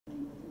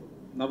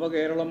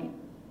നവകേരളം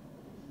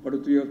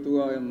പടുത്തുയർത്തുക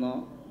എന്ന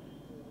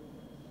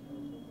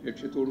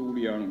ലക്ഷ്യത്തോടു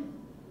കൂടിയാണ്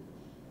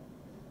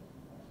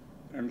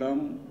രണ്ടാം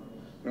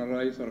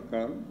പിണറായി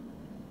സർക്കാർ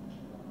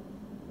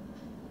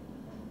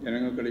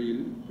ജനങ്ങൾക്കിടയിൽ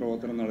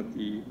പ്രവർത്തനം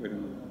നടത്തി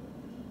വരുന്നത്.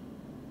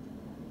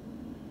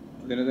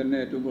 അതിന് തന്നെ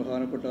ഏറ്റവും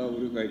പ്രധാനപ്പെട്ട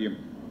ഒരു കാര്യം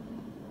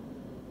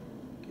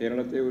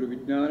കേരളത്തെ ഒരു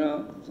വിജ്ഞാന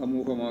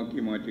സമൂഹമാക്കി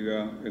മാറ്റുക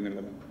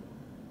എന്നുള്ളതാണ്.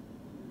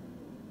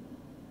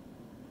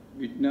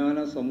 വിജ്ഞാന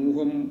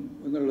സമൂഹം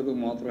എന്നുള്ളത്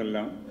മാത്രമല്ല,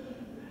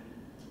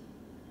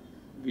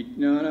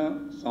 വിജ്ഞാന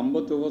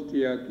സമ്പദ്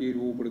വ്യവസ്ഥയാക്കി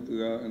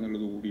രൂപപ്പെടുത്തുക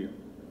എന്നുള്ളത് കൂടിയാണ്.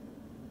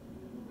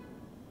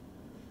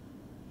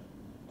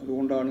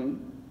 അതുകൊണ്ടാണ്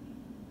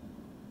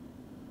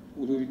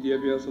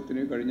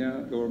പൊതുവിദ്യാഭ്യാസത്തിന് കഴിഞ്ഞ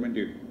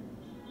ഗവൺമെൻറ്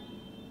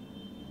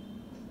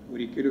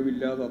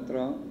ഒരിക്കലുമില്ലാതത്ര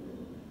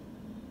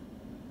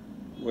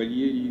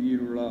വലിയ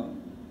രീതിയിലുള്ള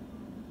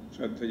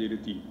ശ്രദ്ധ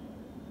ചെലുത്തി.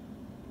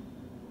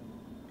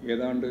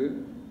 ഏതാണ്ട്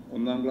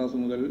 1ാം ക്ലാസ്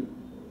മുതൽ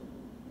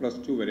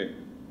 +2 വരെ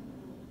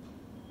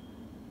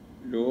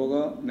ലോക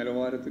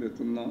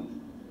നിലവാരത്തിലെത്തുന്ന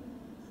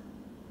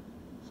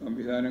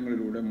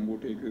സംവിധാനങ്ങളിലൂടെ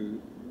മുമ്പോട്ടേക്ക്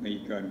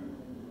നയിക്കാനും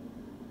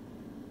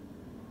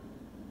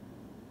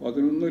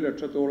 11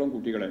 ലക്ഷത്തോളം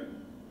കുട്ടികളെ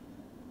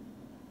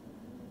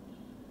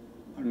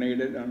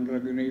അൺഎയ്ഡഡ്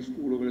അൺറെക്കഗ്നൈസ്ഡ്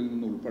സ്കൂളുകളിൽ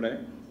നിന്നുൾപ്പെടെ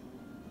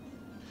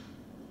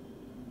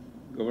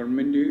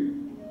ഗവൺമെൻറ്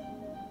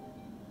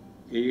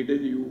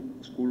എയ്ഡഡ്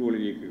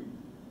സ്കൂളുകളിലേക്ക്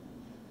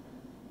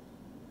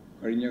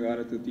കഴിഞ്ഞ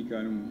കാലത്ത്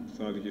എത്തിക്കാനും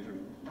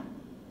സാധിച്ചിട്ടുണ്ട്.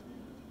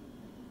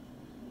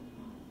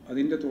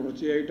 അതിൻ്റെ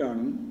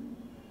തുടർച്ചയായിട്ടാണ്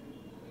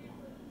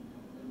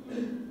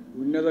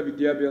ഉന്നത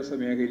വിദ്യാഭ്യാസ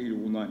മേഖലയിൽ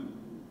ഊന്നാൻ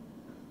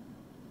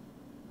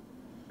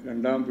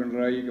രണ്ടാം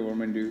പിണറായി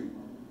ഗവൺമെൻറ്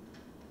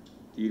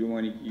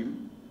തീരുമാനിക്കുകയും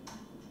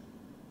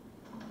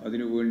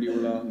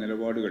അതിനുവേണ്ടിയുള്ള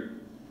നിലപാടുകൾ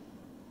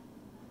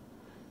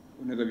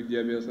ഉന്നത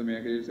വിദ്യാഭ്യാസ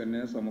മേഖലയിൽ തന്നെ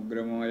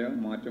സമഗ്രമായ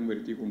മാറ്റം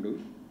വരുത്തിക്കൊണ്ട്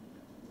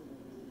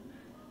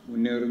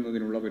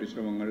മുന്നേറുന്നതിനുള്ള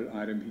പരിശ്രമങ്ങൾ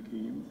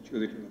ആരംഭിക്കുകയും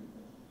ചെയ്തിട്ടുള്ളത്.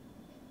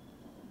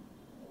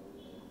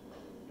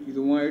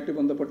 ഇതുമായിട്ട്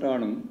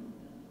ബന്ധപ്പെട്ടാണ്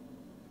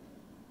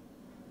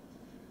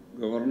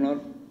ഗവർണർ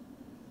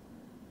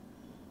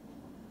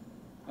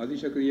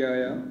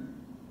അതിശക്തിയായ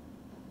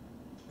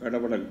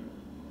ഇടപെടൽ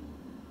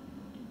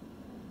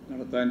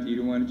നടത്താൻ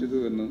തീരുമാനിച്ചത്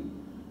എന്ന്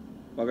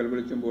പകൽ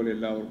വെളിച്ചം പോലെ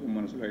എല്ലാവർക്കും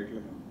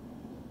മനസ്സിലായിട്ടുള്ളതാണ്.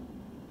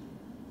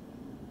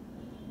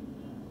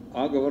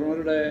 ആ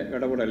ഗവർണറുടെ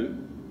ഇടപെടൽ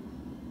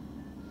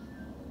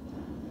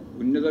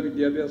ഉന്നത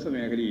വിദ്യാഭ്യാസ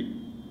മേഖലയിൽ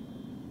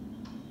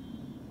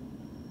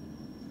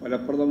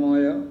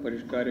ഫലപ്രദമായ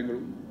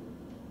പരിഷ്കാരങ്ങളും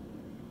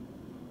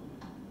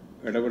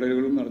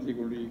ഇടപെടലുകളും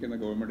നടത്തിക്കൊണ്ടിരിക്കുന്ന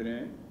ഗവൺമെൻറ്റിനെ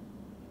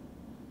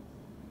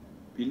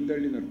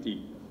പിന്തള്ളി നിർത്തി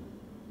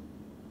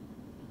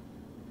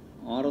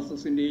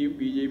RSSൻ്റെയും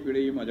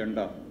BJPയുടെയും അജണ്ട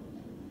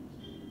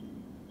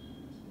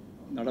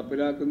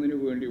നടപ്പിലാക്കുന്നതിന്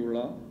വേണ്ടിയുള്ള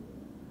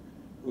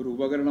ഒരു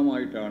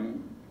ഉപകരണമായിട്ടാണ്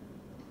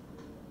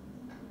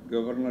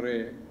ഗവർണറെ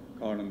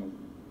കാണുന്നത്.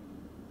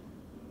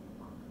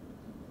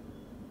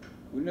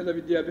 ഉന്നത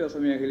വിദ്യാഭ്യാസ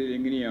മേഖലയിൽ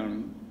എങ്ങനെയാണ്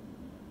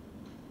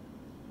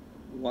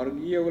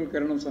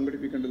വർഗീയവൽക്കരണം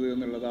സംഘടിപ്പിക്കേണ്ടത്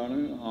എന്നുള്ളതാണ്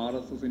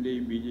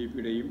RSSൻ്റെയും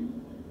BJPയുടെയും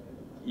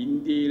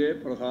ഇന്ത്യയിലെ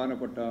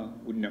പ്രധാനപ്പെട്ട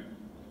ഉന്നം.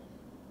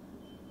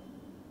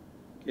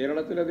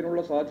 കേരളത്തിൽ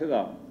അതിനുള്ള സാധ്യത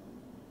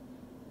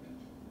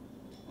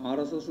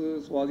RSS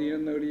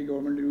സ്വാധീനം നേടി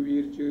ഗവൺമെൻറ്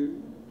രൂപീകരിച്ച്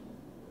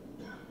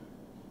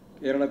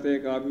കേരളത്തെ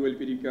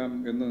കാവ്യവൽക്കരിക്കാം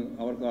എന്ന്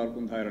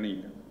അവർക്കാർക്കും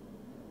ധാരണയില്ല.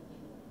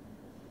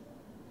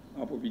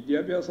 അപ്പോൾ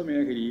വിദ്യാഭ്യാസ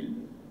മേഖലയിൽ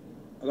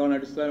അതാണ്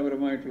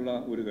അടിസ്ഥാനപരമായിട്ടുള്ള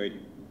ഒരു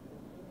കാര്യം.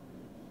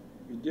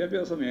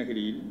 വിദ്യാഭ്യാസ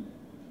മേഖലയിൽ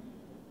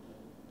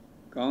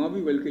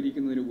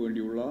കാവ്യവൽക്കരിക്കുന്നതിന്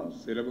വേണ്ടിയുള്ള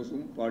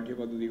സിലബസും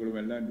പാഠ്യപദ്ധതികളും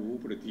എല്ലാം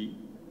രൂപപ്പെടുത്തി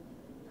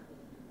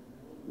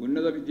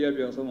ഉന്നത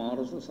വിദ്യാഭ്യാസം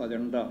RSS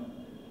അജണ്ട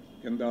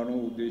എന്താണോ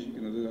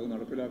ഉദ്ദേശിക്കുന്നത് അത്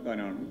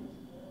നടപ്പിലാക്കാനാണ്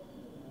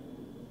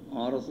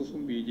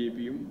RSSും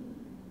BJPയും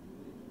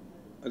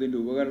അതിൻ്റെ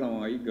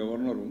ഉപകരണമായി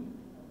ഗവർണറും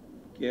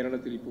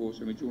കേരളത്തിൽ ഇപ്പോൾ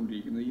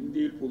ശ്രമിച്ചുകൊണ്ടിരിക്കുന്നത്.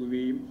 ഇന്ത്യയിൽ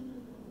പൊതുവെയും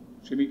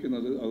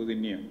ശ്രമിക്കുന്നത്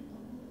അതുതന്നെയാണ്.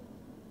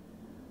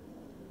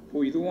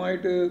 അപ്പോൾ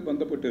ഇതുമായിട്ട്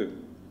ബന്ധപ്പെട്ട്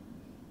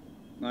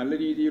നല്ല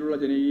രീതിയിലുള്ള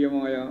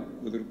ജനകീയമായ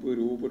എതിർപ്പ്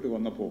രൂപപ്പെട്ട്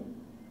വന്നപ്പോൾ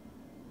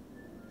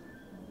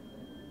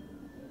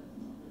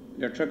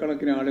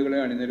ലക്ഷക്കണക്കിന് ആളുകളെ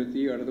അണിനിരത്തി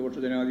ഇടതുപക്ഷ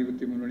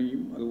ജനാധിപത്യ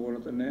മുന്നണിയും അതുപോലെ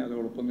തന്നെ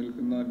അതോടൊപ്പം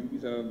നിൽക്കുന്ന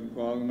വിവിധ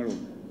വിഭാഗങ്ങളും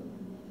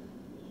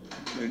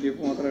LDF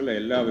മാത്രമല്ല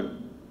എല്ലാവരും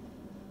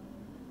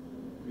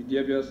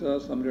വിദ്യാഭ്യാസ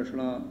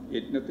സംരക്ഷണ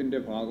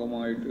യജ്ഞത്തിൻ്റെ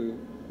ഭാഗമായിട്ട്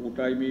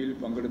കൂട്ടായ്മയിൽ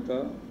പങ്കെടുത്ത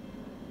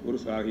ഒരു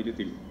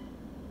സാഹചര്യത്തിൽ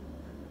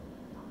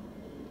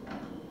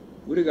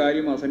ഒരു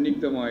കാര്യം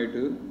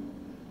അസന്നിഗ്ധമായിട്ട്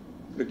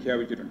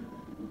പ്രഖ്യാപിച്ചിട്ടുണ്ട്.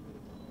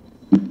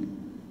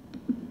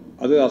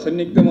 അത്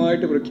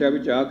അസന്നിഗ്ധമായിട്ട്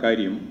പ്രഖ്യാപിച്ച ആ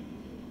കാര്യം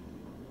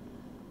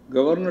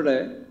ഗവർണറുടെ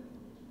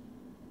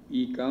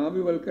ഈ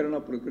കാവ്യവൽക്കരണ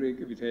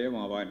പ്രക്രിയയ്ക്ക്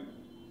വിധേയമാവാൻ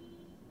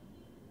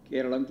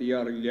കേരളം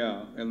തയ്യാറില്ല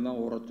എന്ന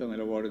ഉറച്ച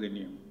നിലപാട്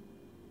തന്നെയാണ്.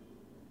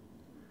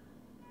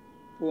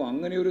 അപ്പോൾ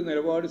അങ്ങനെ ഒരു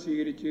നിലപാട്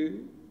സ്വീകരിച്ച്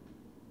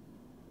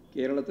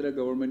കേരളത്തിലെ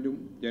ഗവൺമെൻറ്റും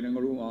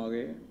ജനങ്ങളും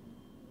ആകെ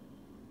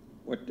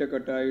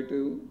ഒറ്റക്കെട്ടായിട്ട്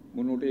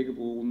മുന്നോട്ടേക്ക്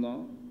പോകുന്ന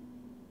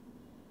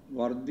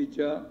വർദ്ധിച്ച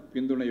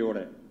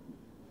പിന്തുണയോടെ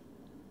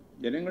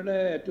ജനങ്ങളുടെ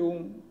ഏറ്റവും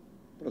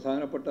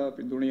പ്രധാനപ്പെട്ട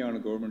പിന്തുണയാണ്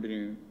ഗവൺമെൻറ്റിന്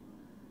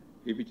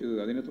ലഭിച്ചത്.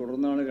 അതിനെ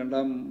തുടർന്നാണ്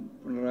രണ്ടാം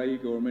പിണറായി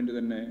ഗവൺമെൻറ്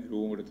തന്നെ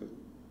രൂപമെടുത്തത്.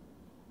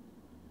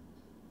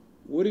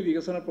 ഒരു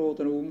വികസന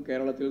പ്രവർത്തനവും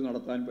കേരളത്തിൽ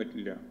നടത്താൻ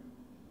പറ്റില്ല.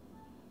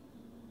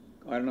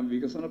 കാരണം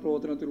വികസന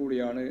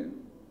പ്രവർത്തനത്തിലൂടെയാണ്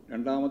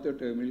രണ്ടാമത്തെ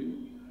ടേമിൽ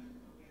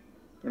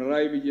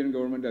പിണറായി വിജയൻ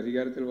ഗവൺമെൻറ്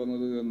അധികാരത്തിൽ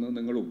വന്നത് എന്ന്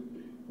നിങ്ങളും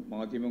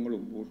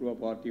മാധ്യമങ്ങളും ബൂർഷ്വാ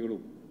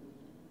പാർട്ടികളും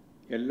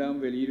എല്ലാം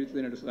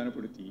വിലയിരുത്തലിനെ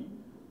അടിസ്ഥാനപ്പെടുത്തി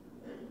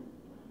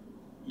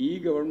ഈ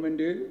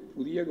ഗവൺമെൻറ്,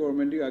 പുതിയ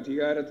ഗവൺമെൻറ്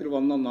അധികാരത്തിൽ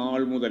വന്ന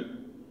നാൾ മുതൽ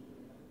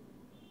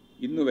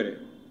ഇന്ന് വരെ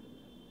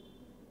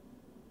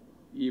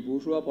ഈ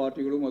ബൂർഷ്വാ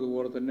പാർട്ടികളും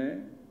അതുപോലെ തന്നെ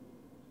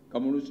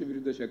കമ്മ്യൂണിസ്റ്റ്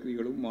വിരുദ്ധ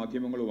ശക്തികളും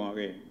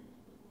മാധ്യമങ്ങളുമാകെ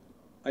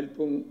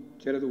അല്പം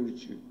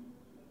ചിലതൊഴിച്ച്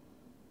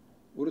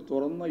ഒരു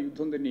തുറന്ന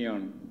യുദ്ധം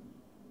തന്നെയാണ്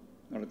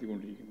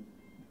നടത്തിക്കൊണ്ടിരിക്കുന്നത്.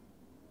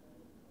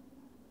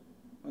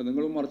 അത്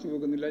നിങ്ങളും മറച്ചു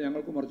വെക്കുന്നില്ല,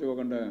 ഞങ്ങൾക്കും മറച്ചു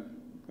വെക്കേണ്ട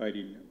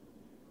കാര്യമില്ല.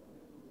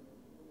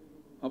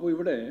 അപ്പോൾ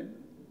ഇവിടെ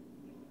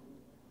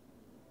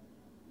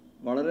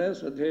വളരെ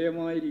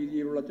ശ്രദ്ധേയമായ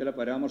രീതിയിലുള്ള ചില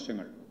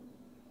പരാമർശങ്ങൾ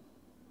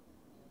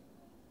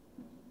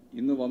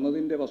ഇന്ന്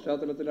വന്നതിൻ്റെ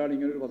പശ്ചാത്തലത്തിലാണ്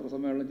ഇങ്ങനൊരു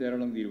പത്രസമ്മേളനം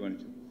ചേരണമെന്ന്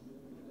തീരുമാനിച്ചത്.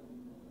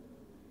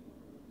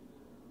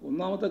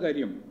 ഒന്നാമത്തെ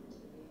കാര്യം,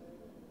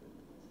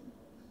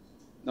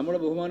 നമ്മുടെ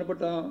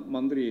ബഹുമാനപ്പെട്ട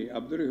മന്ത്രി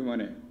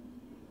അബ്ദുറഹ്മാനെ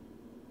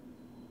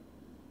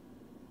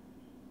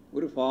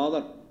ഒരു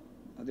ഫാദർ,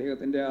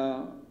 അദ്ദേഹത്തിൻ്റെ ആ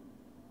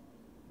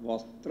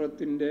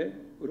വസ്ത്രത്തിൻ്റെ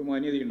ഒരു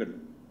മാന്യതയുണ്ടല്ലോ,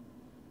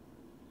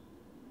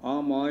 ആ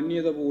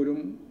മാന്യത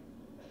പോലും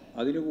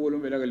അതിനുപോലും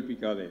വില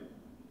കൽപ്പിക്കാതെ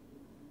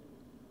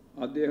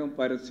അദ്ദേഹം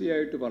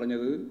പരസ്യമായിട്ട്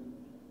പറഞ്ഞത്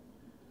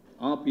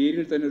ആ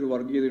പേരിൽ തന്നെ ഒരു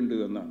വർഗീയത ഉണ്ട്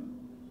എന്നാണ്.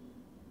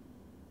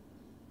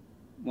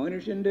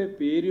 മനുഷ്യൻ്റെ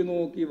പേര്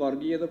നോക്കി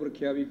വർഗീയത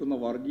പ്രഖ്യാപിക്കുന്ന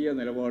വർഗീയ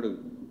നിലപാട്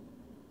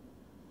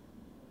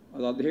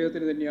അത്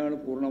അദ്ദേഹത്തിന് തന്നെയാണ്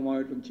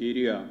പൂർണ്ണമായിട്ടും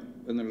ചേരുക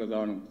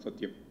എന്നുള്ളതാണ്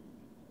സത്യം.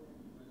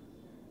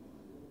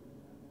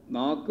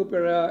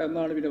 നാക്കുപിഴ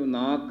എന്നാണ്. പിന്നെ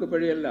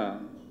നാക്കുപിഴയല്ല,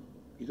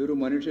 ഇതൊരു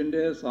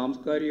മനുഷ്യൻ്റെ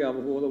സാംസ്കാരിക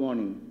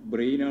അവബോധമാണ്,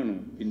 ബ്രെയിനാണ്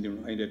പിന്തുണ.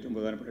 അതിൻ്റെ ഏറ്റവും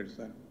പ്രധാനപ്പെട്ട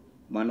അടിസ്ഥാനം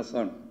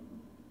മനസ്സാണ്.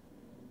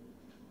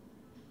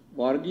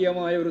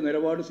 വർഗീയമായ ഒരു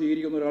നിലപാട്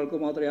സ്വീകരിക്കുന്ന ഒരാൾക്ക്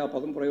മാത്രമേ ആ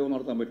പദം പ്രയോഗം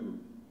നടത്താൻ പറ്റുള്ളൂ.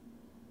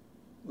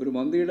 ഒരു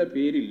മന്ത്രിയുടെ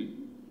പേരിൽ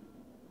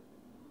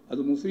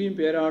അത് മുസ്ലിം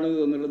പേരാണ്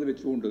എന്നുള്ളത്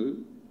വെച്ചുകൊണ്ട്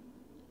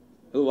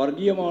അത്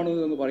വർഗീയമാണ്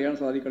എന്ന് പറയാൻ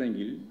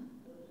സാധിക്കണമെങ്കിൽ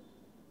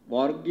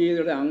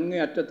വർഗീയതയുടെ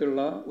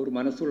അങ്ങേയറ്റത്തുള്ള ഒരു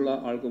മനസ്സുള്ള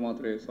ആൾക്ക്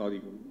മാത്രമേ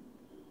സാധിക്കുള്ളൂ.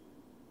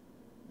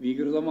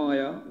 വികൃതമായ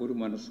ഒരു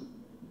മനസ്സ്,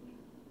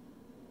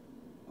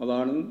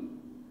 അതാണ്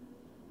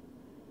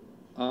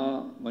ആ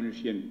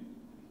മനുഷ്യൻ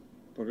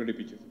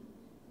പ്രകടിപ്പിച്ചത്.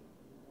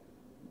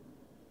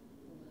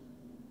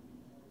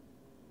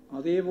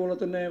 അതേപോലെ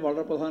തന്നെ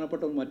വളരെ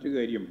പ്രധാനപ്പെട്ട മറ്റു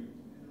കാര്യം,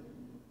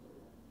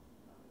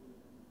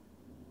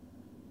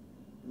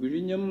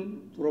 വിഴിഞ്ഞം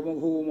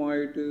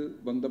തുറമുഖവുമായിട്ട്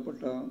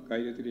ബന്ധപ്പെട്ട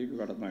കാര്യത്തിലേക്ക്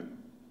കടന്നാൽ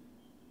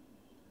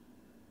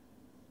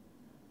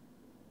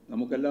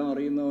നമുക്കെല്ലാം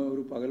അറിയുന്ന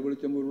ഒരു പകൽ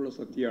വെളിച്ചം പോലുള്ള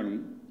സത്യമാണ്,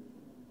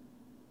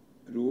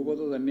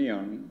 രൂപത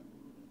തന്നെയാണ്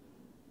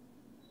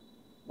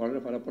വളരെ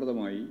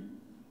ഫലപ്രദമായി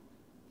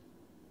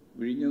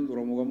വിഴിഞ്ഞം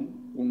തുറമുഖം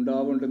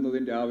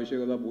ഉണ്ടാവേണ്ടുന്നതിൻ്റെ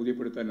ആവശ്യകത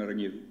ബോധ്യപ്പെടുത്താൻ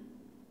ഇറങ്ങിയത്.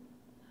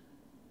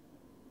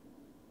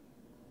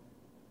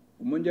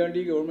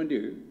 ഉമ്മൻചാണ്ടി ഗവൺമെൻറ്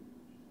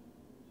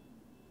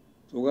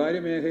സ്വകാര്യ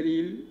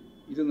മേഖലയിൽ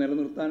ഇത്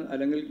നിലനിർത്താൻ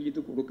അല്ലെങ്കിൽ ഇത്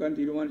കൊടുക്കാൻ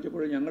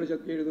തീരുമാനിച്ചപ്പോൾ ഞങ്ങൾ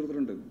ശക്തി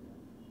എതിർത്തിട്ടുണ്ട്.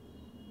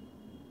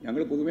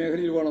 ഞങ്ങൾ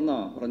പൊതുമേഖലയിൽ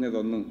വേണമെന്നാണ്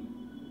പറഞ്ഞതന്ന്.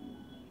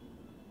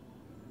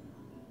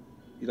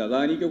 ഇത്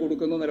അദാനിക്ക്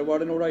കൊടുക്കുന്ന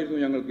നിലപാടിനോടായിരുന്നു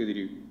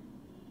ഞങ്ങൾക്കെതിരെ.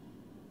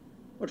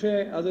 പക്ഷേ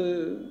അത്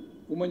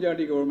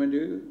ഉമ്മൻചാണ്ടി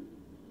ഗവൺമെൻറ്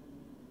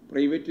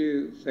പ്രൈവറ്റ്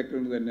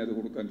സെക്ടറിന് തന്നെ അത്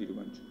കൊടുക്കാൻ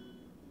തീരുമാനിച്ചു.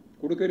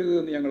 കൊടുക്കരുത്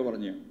എന്ന് ഞങ്ങൾ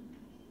പറഞ്ഞു.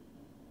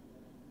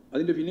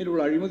 അതിൻ്റെ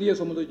പിന്നിലുള്ള അഴിമതിയെ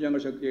സംബന്ധിച്ച്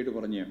ഞങ്ങൾ ശക്തിയായിട്ട്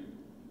പറഞ്ഞാണ്.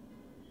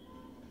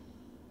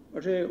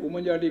 പക്ഷേ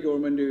ഉമ്മൻചാണ്ടി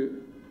ഗവൺമെൻറ്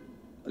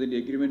അതിൻ്റെ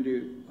എഗ്രിമെൻറ്റ്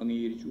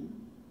അംഗീകരിച്ചു,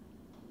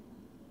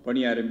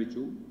 പണി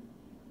ആരംഭിച്ചു.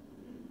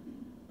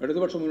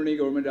 ഇടതുപക്ഷ മുന്നണി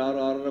ഗവൺമെൻറ്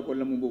 6-6.5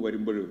 കൊല്ലം മുമ്പ്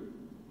വരുമ്പോൾ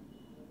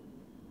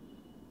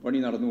പണി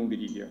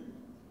നടന്നുകൊണ്ടിരിക്കുക.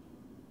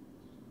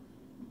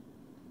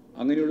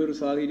 അങ്ങനെയുള്ളൊരു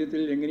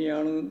സാഹചര്യത്തിൽ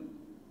എങ്ങനെയാണ്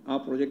ആ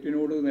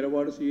പ്രൊജക്റ്റിനോട്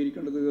നിലപാട്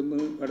സ്വീകരിക്കേണ്ടത്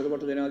എന്ന്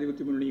ഇടതുപക്ഷ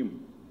ജനാധിപത്യ മുന്നണിയും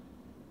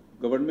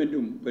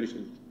ഗവൺമെൻറ്റും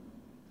പരിശോധിച്ചു.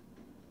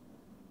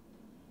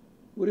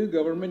 ഒരു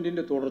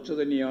ഗവൺമെൻറ്റിൻ്റെ തുടർച്ച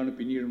തന്നെയാണ്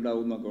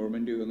പിന്നീടുണ്ടാകുന്ന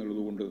ഗവൺമെൻറ്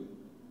എന്നുള്ളതുകൊണ്ട്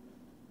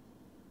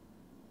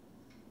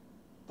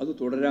അത്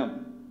തുടരാം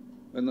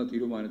എന്ന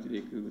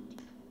തീരുമാനത്തിലേക്ക് എത്തി.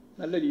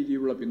 നല്ല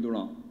രീതിയിലുള്ള പിന്തുണ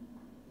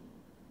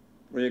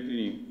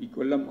പ്രൊജക്റ്റിന് ഈ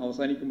കൊല്ലം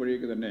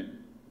അവസാനിക്കുമ്പോഴേക്ക് തന്നെ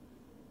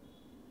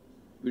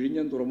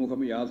വിഴിഞ്ഞം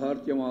തുറമുഖം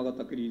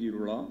യാഥാർത്ഥ്യമാകത്തക്ക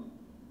രീതിയിലുള്ള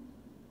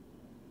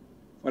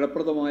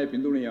ഫലപ്രദമായ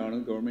പിന്തുണയാണ്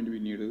ഗവൺമെൻറ്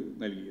പിന്നീട്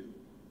നൽകിയത്.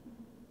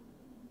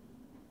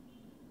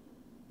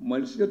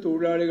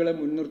 മത്സ്യത്തൊഴിലാളികളെ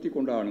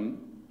മുൻനിർത്തിക്കൊണ്ടാണ്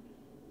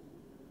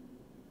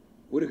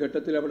ഒരു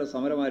ഘട്ടത്തിൽ അവിടെ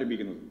സമരം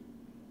ആരംഭിക്കുന്നത്.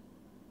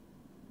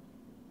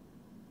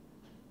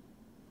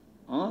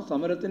 ആ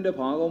സമരത്തിൻ്റെ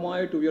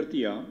ഭാഗമായിട്ട്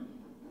ഉയർത്തിയ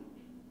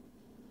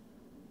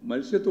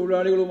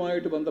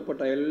മത്സ്യത്തൊഴിലാളികളുമായിട്ട്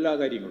ബന്ധപ്പെട്ട എല്ലാ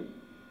കാര്യങ്ങളും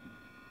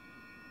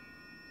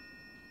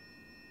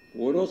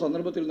ഓരോ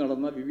സന്ദർഭത്തിൽ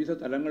നടന്ന വിവിധ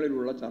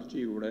തലങ്ങളിലുള്ള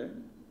ചർച്ചയിലൂടെ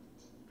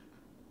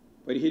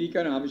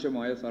പരിഹരിക്കാൻ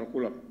ആവശ്യമായ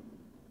സർക്കുലർ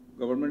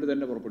ഗവൺമെൻറ്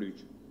തന്നെ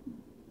പുറപ്പെടുവിച്ചു.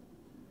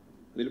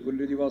 അതിൽ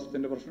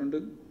പുനരധിവാസത്തിൻ്റെ പ്രശ്നമുണ്ട്,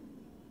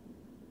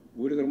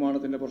 വീട്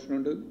നിർമ്മാണത്തിൻ്റെ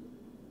പ്രശ്നമുണ്ട്,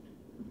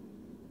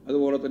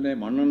 അതുപോലെ തന്നെ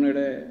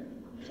മണ്ണെണ്ണയുടെ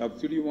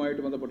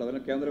സബ്സിഡിയുമായിട്ട് ബന്ധപ്പെട്ട് അതിന്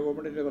കേന്ദ്ര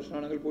ഗവൺമെൻറ്റിൻ്റെ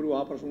പ്രശ്നമാണെങ്കിൽ പോലും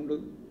ആ പ്രശ്നമുണ്ട്.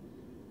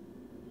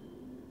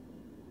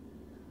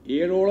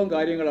 7ഓളം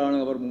കാര്യങ്ങളാണ്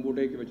അവർ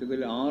മുമ്പോട്ടേക്ക്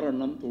വെച്ചതിൽ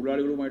 6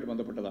 തൊഴിലാളികളുമായിട്ട്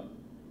ബന്ധപ്പെട്ടതാണ്.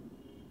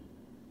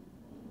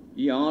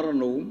 ഈ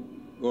 6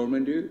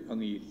 ഗവൺമെൻറ്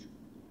അംഗീകരിച്ചു.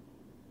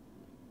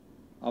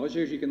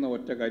 അവശേഷിക്കുന്ന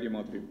ഒറ്റ കാര്യം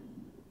മാത്രമേ,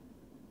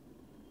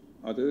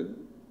 അത്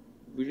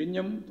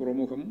വിഴിഞ്ഞം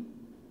തുറമുഖം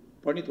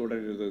പണി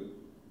തുടരരുത്.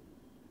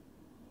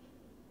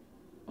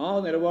 ആ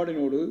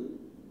നിലപാടിനോട്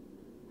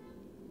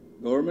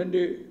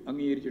ഗവൺമെൻറ്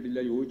അംഗീകരിച്ചിട്ടില്ല,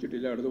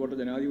 യോജിച്ചിട്ടില്ല. ഇടതുപക്ഷ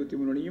ജനാധിപത്യ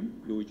മുന്നണിയും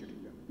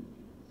യോജിച്ചിട്ടില്ല.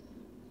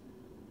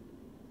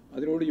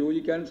 അതിനോട്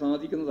യോജിക്കാൻ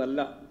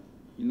സാധിക്കുന്നതല്ല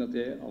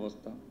ഇന്നത്തെ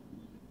അവസ്ഥ.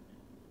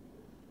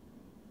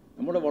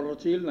 നമ്മുടെ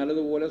വളർച്ചയിൽ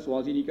നല്ലതുപോലെ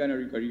സ്വാധീനിക്കാൻ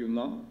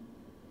കഴിയുന്ന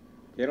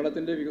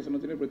കേരളത്തിൻ്റെ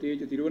വികസനത്തിന്,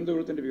 പ്രത്യേകിച്ച്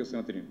തിരുവനന്തപുരത്തിൻ്റെ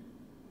വികസനത്തിന്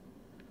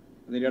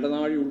അതിൻ്റെ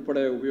ഇടനാഴി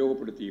ഉൾപ്പെടെ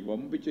ഉപയോഗപ്പെടുത്തി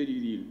വമ്പിച്ച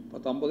രീതിയിൽ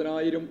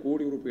 50,000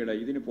 കോടി രൂപയുടെ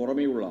ഇതിന്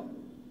പുറമേയുള്ള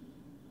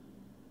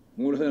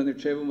മൂലധന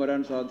നിക്ഷേപം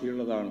വരാൻ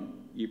സാധ്യതയുള്ളതാണ്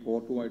ഈ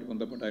പോർട്ടുമായിട്ട്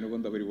ബന്ധപ്പെട്ട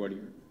അനുബന്ധ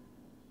പരിപാടികൾ.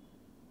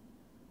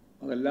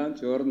 അതെല്ലാം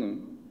ചേർന്ന്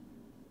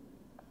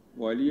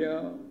വലിയ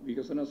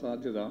വികസന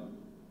സാധ്യത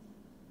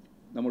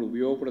നമ്മൾ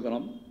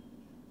ഉപയോഗപ്പെടുത്തണം.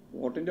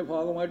 പോർട്ടിൻ്റെ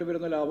ഭാഗമായിട്ട്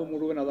വരുന്ന ലാഭം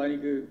മുഴുവൻ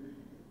അദാനിക്ക്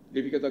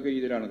ലഭിക്കത്തക്ക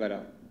രീതിയിലാണ്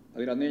കരാർ.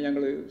 അതിലന്നേ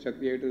ഞങ്ങൾ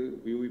ശക്തിയായിട്ട്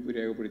വിയോജിപ്പ്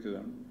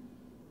രേഖപ്പെടുത്തിയതാണ്.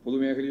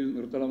 പൊതുമേഖലയിൽ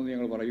നിർത്തണമെന്ന്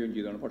ഞങ്ങൾ പറയുകയും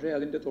ചെയ്തതാണ്. പക്ഷേ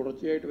അതിൻ്റെ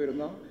തുടർച്ചയായിട്ട്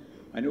വരുന്ന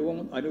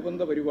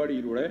അനുബന്ധ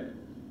പരിപാടിയിലൂടെ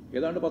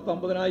ഏതാണ്ട്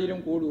 50,000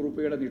 കോടി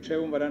രൂപയുടെ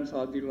നിക്ഷേപം വരാൻ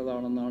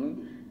സാധ്യതയുള്ളതാണെന്നാണ്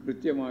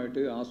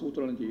കൃത്യമായിട്ട്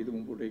ആസൂത്രണം ചെയ്ത്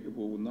മുമ്പോട്ടേക്ക്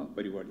പോകുന്ന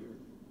പരിപാടികൾ.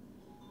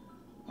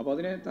 അപ്പോൾ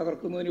അതിനെ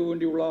തകർക്കുന്നതിന്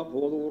വേണ്ടിയുള്ള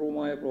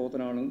ബോധപൂർവമായ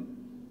പ്രവർത്തനമാണ്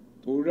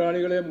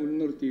തൊഴിലാളികളെ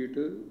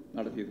മുൻനിർത്തിയിട്ട്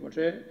നടത്തിയത്.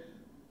 പക്ഷേ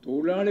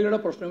തൊഴിലാളികളുടെ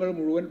പ്രശ്നങ്ങൾ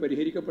മുഴുവൻ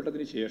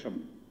പരിഹരിക്കപ്പെട്ടതിന് ശേഷം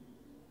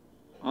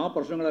ആ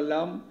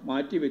പ്രശ്നങ്ങളെല്ലാം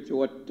മാറ്റിവെച്ച്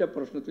ഒറ്റ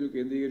പ്രശ്നത്തിൽ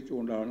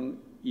കേന്ദ്രീകരിച്ചുകൊണ്ടാണ്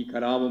ഈ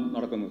കലാപം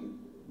നടക്കുന്നത്.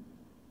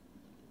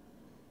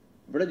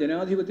 ഇവിടെ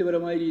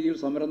ജനാധിപത്യപരമായ രീതിയിൽ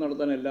സമരം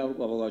നടത്താൻ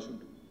എല്ലാവർക്കും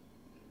അവകാശമുണ്ട്.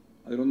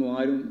 അതിനൊന്നും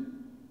ആരും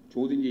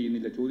ചോദ്യം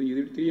ചെയ്യുന്നില്ല. ചോദ്യം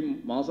ചെയ്തിട്ട് 3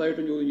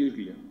 മാസമായിട്ടും ചോദ്യം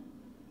ചെയ്തിട്ടില്ല.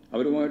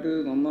 അവരുമായിട്ട്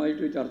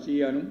നന്നായിട്ട് ചർച്ച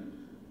ചെയ്യാനും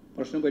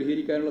പ്രശ്നം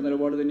പരിഹരിക്കാനുള്ള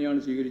നിലപാട് തന്നെയാണ്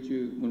സ്വീകരിച്ച്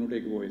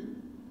മുന്നോട്ടേക്ക് പോയത്.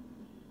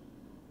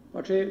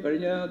 പക്ഷേ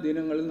കഴിഞ്ഞ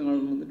ദിനങ്ങളിൽ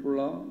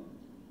നടന്നിട്ടുള്ള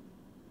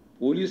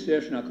പോലീസ്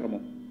സ്റ്റേഷൻ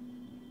ആക്രമണം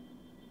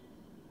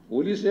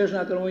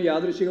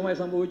യാദൃശ്ചികമായി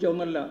സംഭവിച്ച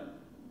ഒന്നല്ല.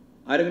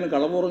 ആരെങ്കിലും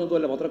കളവ്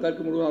പറഞ്ഞതല്ല.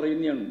 പത്രക്കാർക്ക് മുഴുവൻ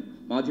അറിയുന്നതാണ്,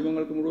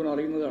 മാധ്യമങ്ങൾക്ക് മുഴുവൻ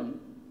അറിയുന്നതാണ്.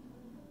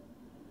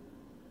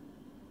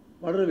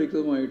 വളരെ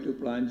വ്യക്തമായിട്ട്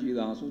പ്ലാൻ ചെയ്ത്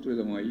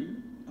ആസൂത്രിതമായി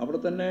അവിടെ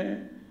തന്നെ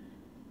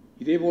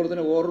ഇതേപോലെ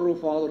തന്നെ വേറൊരു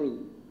ഫാദർ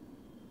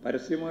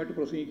പരസ്യമായിട്ട്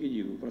പ്രസംഗിക്കുകയും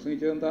ചെയ്തു.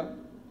 പ്രസംഗിച്ചതെന്താ?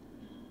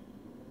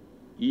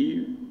 ഈ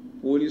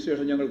പോലീസ്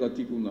സ്റ്റേഷൻ ഞങ്ങൾ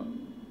കത്തിക്കുന്ന,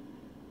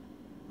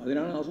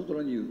 അതിനാണ്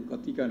ആസൂത്രണം ചെയ്തത്,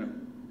 കത്തിക്കാനാണ്.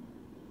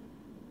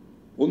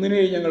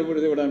 ഒന്നിനെയും ഞങ്ങൾ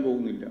വെറുതെ വിടാൻ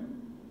പോകുന്നില്ല.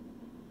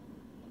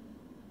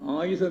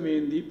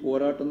 ആയുധമേന്തി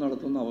പോരാട്ടം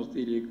നടത്തുന്ന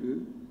അവസ്ഥയിലേക്ക്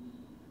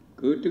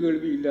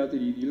കേട്ടുകേൾവിയില്ലാത്ത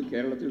രീതിയിൽ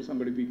കേരളത്തിൽ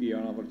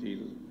സംഘടിപ്പിക്കുകയാണ് അവർ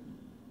ചെയ്തത്.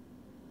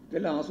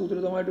 ഇതെല്ലാം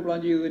ആസൂത്രിതമായിട്ട് പ്ലാൻ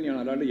ചെയ്തത് തന്നെയാണ്,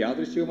 അല്ലാണ്ട്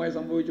യാദൃശ്ചികമായി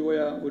സംഭവിച്ചു പോയ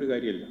ഒരു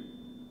കാര്യമല്ല.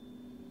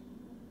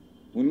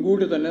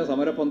 മുൻകൂട്ടി തന്നെ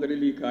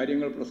സമരപന്തലിൽ ഈ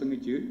കാര്യങ്ങൾ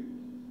പ്രസംഗിച്ച്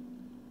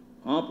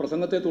ആ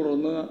പ്രസംഗത്തെ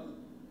തുടർന്ന്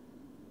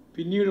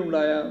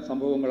പിന്നീടുണ്ടായ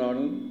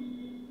സംഭവങ്ങളാണ്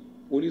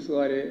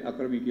പോലീസുകാരെ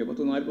ആക്രമിക്കുക.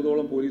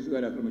 40-40ഓളം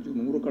പോലീസുകാരെ ആക്രമിച്ചു,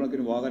 100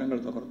 കണക്കിന് വാഹനങ്ങൾ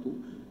തകർത്തു,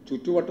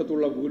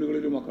 ചുറ്റുവട്ടത്തുള്ള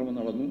വീടുകളിലും ആക്രമണം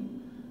നടന്നു.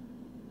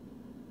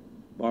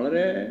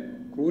 വളരെ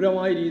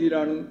ക്രൂരമായ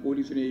രീതിയിലാണ്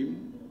പോലീസിനെയും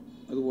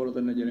അതുപോലെ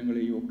തന്നെ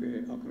ജനങ്ങളെയും ഒക്കെ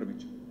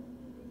ആക്രമിച്ചു.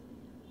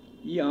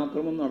 ഈ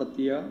ആക്രമണം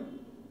നടത്തിയ,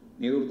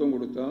 നേതൃത്വം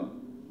കൊടുത്ത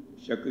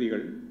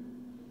ശക്തികൾ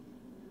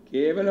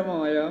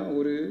കേവലമായ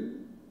ഒരു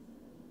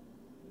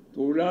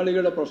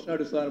തൊഴിലാളികളുടെ പ്രശ്നം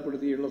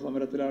അടിസ്ഥാനപ്പെടുത്തിയുള്ള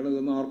സമരത്തിലാണ്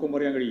എന്ന് ആർക്കും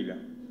പറയാൻ കഴിയില്ല.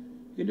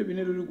 ഇതിൻ്റെ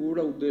പിന്നിലൊരു ഗൂഢ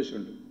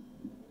ഉദ്ദേശമുണ്ട്.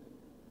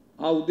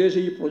 ആ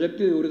ഉദ്ദേശം ഈ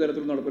പ്രൊജക്റ്റ് ഒരു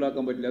തരത്തിലും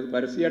നടപ്പിലാക്കാൻ പറ്റില്ല. അത്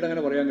പരസ്യമായിട്ട്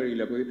അങ്ങനെ പറയാൻ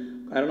കഴിയില്ല.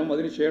 കാരണം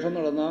അതിന് ശേഷം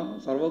നടന്ന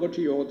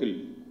സർവകക്ഷി യോഗത്തിൽ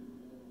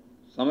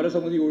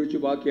സമരസമിതി ഒഴിച്ച്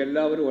ബാക്കി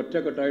എല്ലാവരും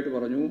ഒറ്റക്കെട്ടായിട്ട്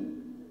പറഞ്ഞു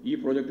ഈ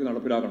പ്രൊജക്റ്റ്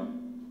നടപ്പിലാക്കണം.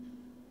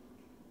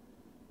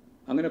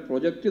 അങ്ങനെ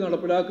പ്രൊജക്റ്റ്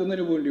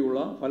നടപ്പിലാക്കുന്നതിന് വേണ്ടിയുള്ള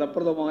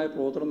ഫലപ്രദമായ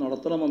പ്രവർത്തനം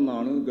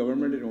നടത്തണമെന്നാണ്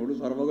ഗവൺമെൻറ്റിനോട്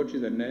സർവകക്ഷി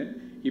തന്നെ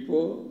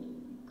ഇപ്പോൾ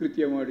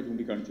കൃത്യമായിട്ട്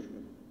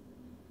ചൂണ്ടിക്കാണിച്ചിട്ടുള്ളത്.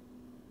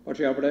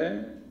 പക്ഷേ അവിടെ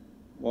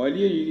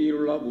വലിയ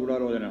രീതിയിലുള്ള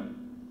ഗൂഢാലോചന,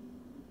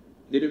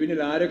 ഇതിന് പിന്നിൽ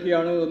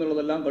ആരൊക്കെയാണ്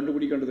എന്നുള്ളതെല്ലാം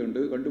കണ്ടുപിടിക്കേണ്ടതുണ്ട്.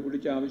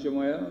 കണ്ടുപിടിച്ച്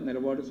ആവശ്യമായ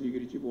നിലപാട്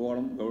സ്വീകരിച്ച്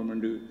പോകണം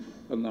ഗവൺമെൻറ്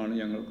എന്നാണ്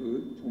ഞങ്ങൾക്ക്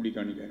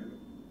ചൂണ്ടിക്കാണിക്കാനുള്ളത്.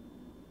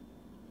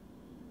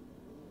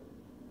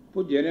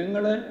 ഇപ്പോൾ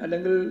ജനങ്ങളെ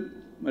അല്ലെങ്കിൽ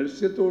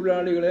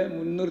മത്സ്യത്തൊഴിലാളികളെ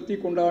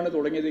മുൻനിർത്തിക്കൊണ്ടാണ്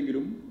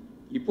തുടങ്ങിയതെങ്കിലും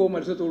ഇപ്പോൾ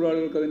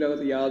മത്സ്യത്തൊഴിലാളികൾക്ക് അതിൻ്റെ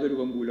അകത്ത് യാതൊരു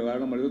പങ്കുമില്ല.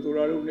 കാരണം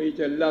മത്സ്യത്തൊഴിലാളികൾ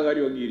ഉന്നയിച്ച എല്ലാ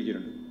കാര്യവും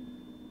അംഗീകരിച്ചിട്ടുണ്ട്.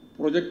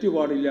 പ്രൊജക്റ്റ്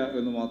പാടില്ല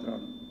എന്ന്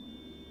മാത്രമാണ്.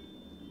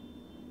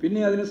 പിന്നെ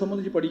അതിനെ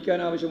സംബന്ധിച്ച് പഠിക്കാൻ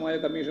ആവശ്യമായ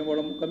കമ്മീഷൻ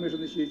വേണം, കമ്മീഷൻ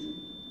നിശ്ചയിച്ചു.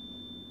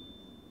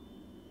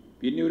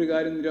 പിന്നെ ഒരു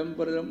കാര്യം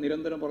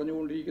നിരന്തരം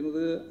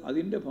പറഞ്ഞുകൊണ്ടിരിക്കുന്നത്,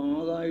 അതിൻ്റെ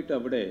ഭാഗമായിട്ട്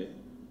അവിടെ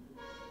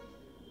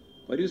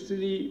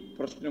പരിസ്ഥിതി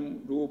പ്രശ്നം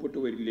രൂപപ്പെട്ടു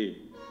വരില്ല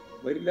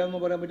എന്ന്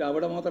പറയാൻ പറ്റില്ല.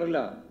 അവിടെ മാത്രമല്ല,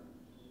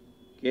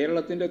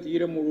 കേരളത്തിൻ്റെ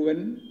തീരം മുഴുവൻ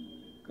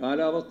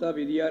കാലാവസ്ഥാ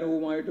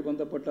വ്യതിയാനവുമായിട്ട്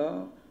ബന്ധപ്പെട്ട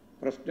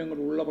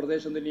പ്രശ്നങ്ങളുള്ള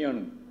പ്രദേശം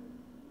തന്നെയാണ്.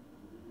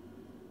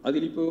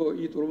 അതിലിപ്പോൾ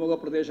ഈ തുറമുഖ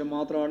പ്രദേശം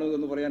മാത്രമാണ്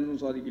എന്ന് പറയാനൊന്നും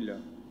സാധിക്കില്ല.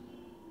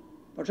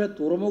 പക്ഷേ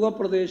തുറമുഖ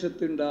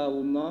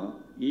പ്രദേശത്തുണ്ടാവുന്ന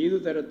ഏതു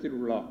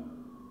തരത്തിലുള്ള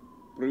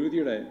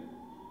പ്രകൃതിയുടെ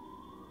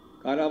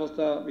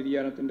കാലാവസ്ഥാ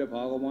വ്യതിയാനത്തിൻ്റെ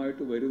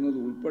ഭാഗമായിട്ട് വരുന്നത്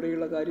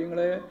ഉൾപ്പെടെയുള്ള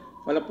കാര്യങ്ങളെ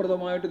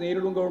ഫലപ്രദമായിട്ട്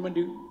നേരിടും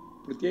ഗവൺമെൻറ്.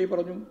 പ്രത്യേകം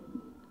പറഞ്ഞു.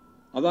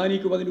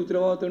 അദാനിക്കും അതിൻ്റെ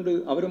ഉത്തരവാദിത്തമുണ്ട്,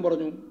 അവരും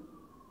പറഞ്ഞു.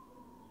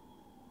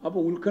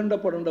 അപ്പോൾ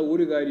ഉത്കണ്ഠപ്പെടേണ്ട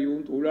ഒരു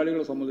കാര്യവും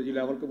തൊഴിലാളികളെ സംബന്ധിച്ചില്ല.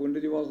 അവർക്ക്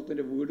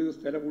പുനരധിവാസത്തിൻ്റെ വീട്,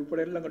 സ്ഥലം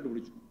ഉൾപ്പെടെ എല്ലാം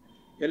കണ്ടുപിടിച്ചു.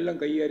 എല്ലാം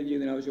കൈകാര്യം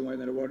ചെയ്യുന്നതിനാവശ്യമായ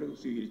നിലപാട്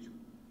സ്വീകരിച്ചു.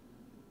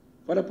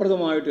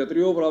 ഫലപ്രദമായിട്ട്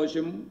എത്രയോ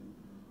പ്രാവശ്യം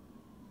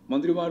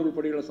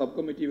മന്ത്രിമാരുൾപ്പെടെയുള്ള സബ്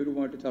കമ്മിറ്റി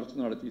ഇവരുമായിട്ട് ചർച്ച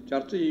നടത്തി.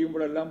 ചർച്ച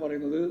ചെയ്യുമ്പോഴെല്ലാം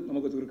പറയുന്നത്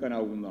നമുക്ക്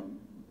തീർക്കാനാവുമെന്നാണ്.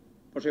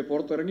 പക്ഷേ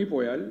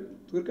പുറത്തിറങ്ങിപ്പോയാൽ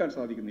തീർക്കാൻ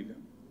സാധിക്കുന്നില്ല.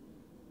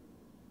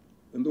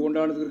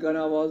 എന്തുകൊണ്ടാണ്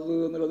തീർക്കാനാവാത്തത്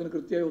എന്നുള്ളതിന്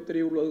കൃത്യമായ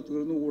ഉത്തരവുള്ളൂ. അത്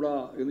തീർന്നുകൂടാ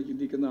എന്ന്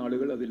ചിന്തിക്കുന്ന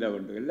ആളുകൾ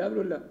അതില്ലാവുണ്ട്.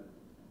 എല്ലാവരും അല്ല,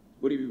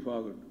 ഒരു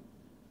വിഭാഗമുണ്ട്.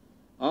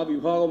 ആ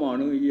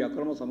വിഭാഗമാണ് ഈ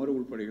അക്രമസമരം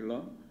ഉൾപ്പെടെയുള്ള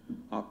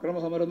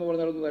അക്രമസമരം എന്ന്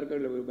പറഞ്ഞാലൊന്നും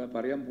തരക്കില്ല,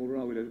 പറയാൻ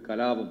പൂർണ്ണമാവില്ല, ഒരു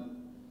കലാപം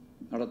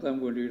നടത്താൻ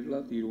വേണ്ടിയിട്ടുള്ള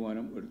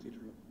തീരുമാനം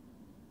എടുത്തിട്ടുള്ളത്.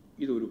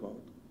 ഇതൊരു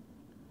ഭാഗത്ത്.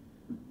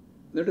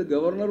 എന്നിട്ട്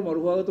ഗവർണർ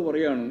മറുഭാഗത്ത്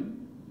പറയാണ്,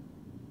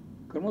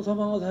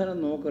 ക്രമസമാധാനം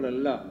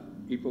നോക്കലല്ല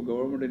ഇപ്പോൾ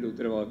ഗവൺമെൻറ്റിൻ്റെ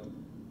ഉത്തരവാദിത്വം.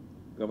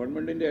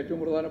 ഗവൺമെൻറ്റിൻ്റെ ഏറ്റവും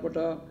പ്രധാനപ്പെട്ട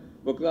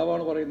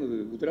വക്താവാണ് പറയുന്നത്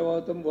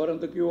ഉത്തരവാദിത്വം വേറെ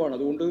എന്തൊക്കെയോ ആണ്,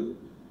 അതുകൊണ്ട്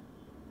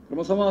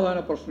ക്രമസമാധാന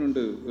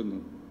പ്രശ്നമുണ്ട് എന്ന്.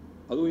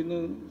 അതും ഇന്ന്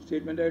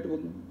സ്റ്റേറ്റ്മെൻറ്റായിട്ട്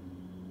വന്നു.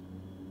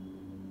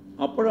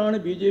 അപ്പോഴാണ്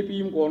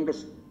BJPയും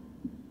കോൺഗ്രസ്,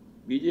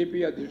 BJP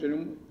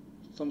അധ്യക്ഷനും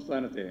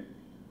സംസ്ഥാനത്തെ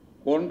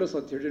കോൺഗ്രസ്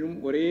അധ്യക്ഷനും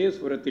ഒരേ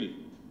സ്വരത്തിൽ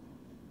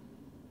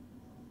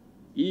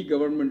ഈ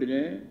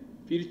ഗവൺമെൻറ്റിനെ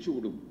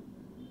പിരിച്ചുവിടും,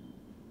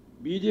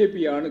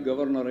 BJPയാണ്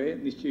ഗവർണറെ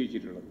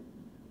നിശ്ചയിച്ചിട്ടുള്ളത്,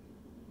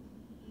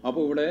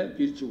 അപ്പോൾ ഇവിടെ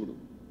പിരിച്ചുവിടും.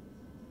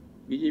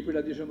 BJPയുടെ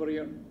അധ്യക്ഷൻ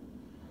പറയുകയാണ്.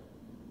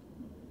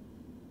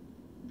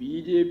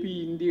 BJP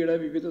ഇന്ത്യയുടെ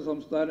വിവിധ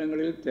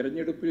സംസ്ഥാനങ്ങളിൽ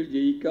തെരഞ്ഞെടുപ്പിൽ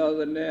ജയിക്കാതെ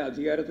തന്നെ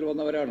അധികാരത്തിൽ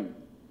വന്നവരാണ്.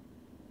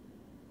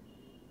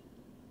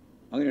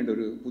 അങ്ങനെയുണ്ട്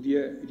ഒരു പുതിയ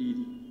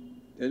രീതി.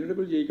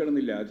 തെരഞ്ഞെടുപ്പിൽ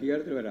ജയിക്കണമെന്നില്ല,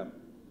 അധികാരത്തിൽ വരാം.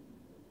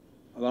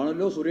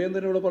 അതാണല്ലോ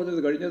സുരേന്ദ്രൻ ഇവിടെ പറഞ്ഞത്,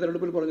 കഴിഞ്ഞ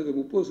തെരഞ്ഞെടുപ്പിൽ പറഞ്ഞത്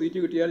 30 സീറ്റ്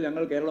കിട്ടിയാൽ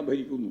ഞങ്ങൾ കേരളം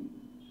ഭരിക്കുന്നു.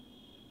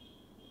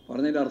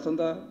 പറഞ്ഞതിൻ്റെ അർത്ഥം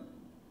എന്താ?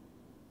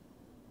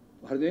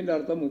 പറഞ്ഞതിൻ്റെ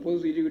അർത്ഥം 30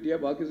 സീറ്റ് കിട്ടിയാൽ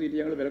ബാക്കി സീറ്റ്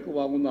ഞങ്ങൾ വിലക്ക്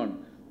വാങ്ങുന്നതാണ്.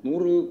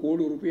 100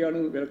 കോടി റുപ്യയാണ്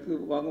വിലക്ക്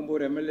വാങ്ങുമ്പോൾ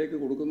ഒരു MLAക്ക്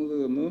കൊടുക്കുന്നത്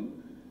എന്ന്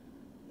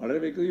വളരെ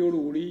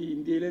വ്യക്തതയോടുകൂടി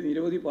ഇന്ത്യയിലെ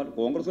നിരവധി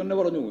കോൺഗ്രസ് തന്നെ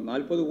പറഞ്ഞു.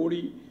 40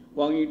 കോടി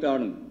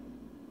വാങ്ങിയിട്ടാണ്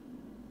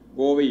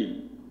ഗോവയിൽ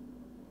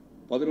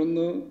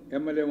 11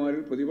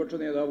 MLAമാരിൽ പ്രതിപക്ഷ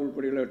നേതാവ്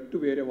ഉൾപ്പെടെയുള്ള 8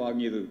 പേരെ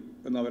വാങ്ങിയത്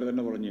എന്ന് അവർ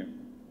തന്നെ പറഞ്ഞു.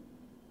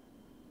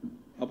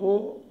 അപ്പോൾ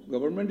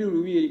ഗവൺമെൻറ്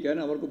രൂപീകരിക്കാൻ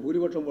അവർക്ക്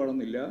ഭൂരിപക്ഷം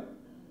വേണമെന്നില്ല.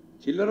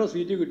 ചില്ലറ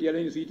സീറ്റ് കിട്ടിയാൽ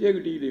ഇനി സീറ്റേ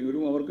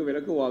കിട്ടിയില്ലെങ്കിലും അവർക്ക്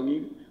വിലക്ക് വാങ്ങി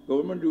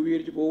ഗവൺമെൻറ്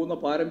രൂപീകരിച്ച് പോകുന്ന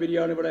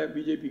പാരമ്പര്യമാണ് ഇവിടെ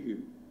BJPക്ക്.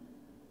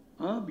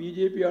 ആ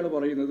BJPയാണ്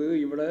പറയുന്നത്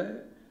ഇവിടെ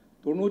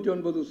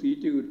 99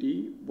 സീറ്റ് കിട്ടി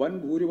വൻ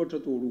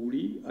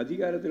ഭൂരിപക്ഷത്തോടുകൂടി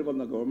അധികാരത്തിൽ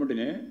വന്ന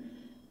ഗവൺമെൻറ്റിനെ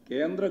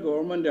കേന്ദ്ര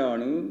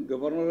ഗവൺമെൻറ്റാണ്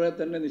ഗവർണറെ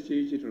തന്നെ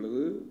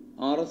നിശ്ചയിച്ചിട്ടുള്ളത്,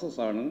 RSS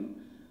ആണ്,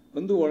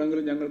 എന്തു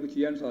വേണമെങ്കിലും ഞങ്ങൾക്ക്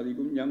ചെയ്യാൻ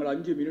സാധിക്കും, ഞങ്ങൾ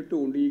 5 മിനിറ്റ്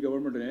കൊണ്ട് ഈ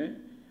ഗവൺമെൻറ്റിനെ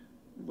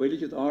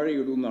വലിച്ച് താഴെ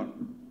ഇടുന്നതാണ്.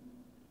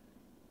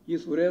 ഈ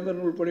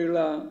സുരേന്ദ്രൻ ഉൾപ്പെടെയുള്ള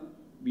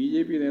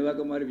BJP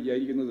നേതാക്കന്മാർ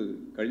വിചാരിക്കുന്നത്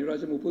കഴിഞ്ഞ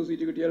പ്രാവശ്യം 30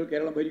 സീറ്റ് കിട്ടിയാൽ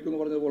കേരളം ഭരിക്കുമെന്ന്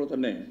പറഞ്ഞതുപോലെ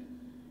തന്നെ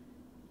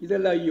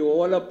ഇതെല്ലാം ഈ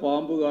ഓല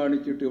പാമ്പ്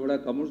കാണിച്ചിട്ട് ഇവിടെ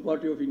കമ്മ്യൂണിസ്റ്റ്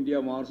പാർട്ടി ഓഫ് ഇന്ത്യ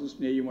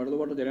മാർക്സിസ്റ്റിനെയും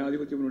ഇടതുപക്ഷ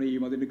ജനാധിപത്യ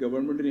മുന്നണിയെയും അതിൻ്റെ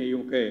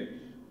ഗവൺമെൻറ്റിനെയും ഒക്കെ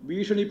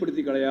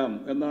ഭീഷണിപ്പെടുത്തി കളയാം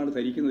എന്നാണ്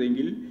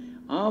ധരിക്കുന്നതെങ്കിൽ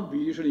ആ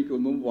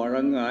ഭീഷണിക്കൊന്നും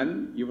വഴങ്ങാൻ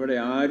ഇവിടെ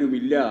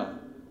ആരുമില്ല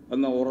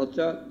എന്ന ഉറച്ച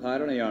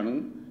ധാരണയാണ്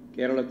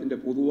കേരളത്തിൻ്റെ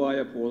പൊതുവായ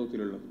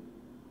ബോധത്തിലുള്ളത്.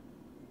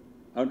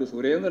 അതുകൊണ്ട്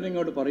സുരേന്ദ്രൻ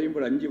ഇങ്ങോട്ട്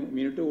പറയുമ്പോൾ 5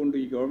 മിനിറ്റ് കൊണ്ട്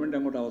ഈ ഗവൺമെൻറ്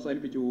അങ്ങോട്ട്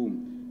അവസാനിപ്പിച്ചു പോവും,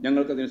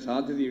 ഞങ്ങൾക്കതിന്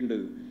സാധ്യതയുണ്ട്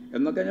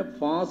എന്നൊക്കെ ഞാൻ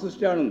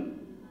ഫാസിസ്റ്റാണ്.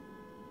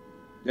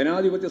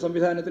 ജനാധിപത്യ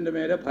സംവിധാനത്തിൻ്റെ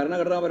മേലെ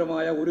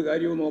ഭരണഘടനാപരമായ ഒരു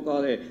കാര്യവും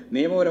നോക്കാതെ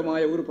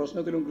നിയമപരമായ ഒരു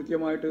പ്രശ്നത്തിലും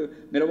കൃത്യമായിട്ട്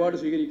നിലപാട്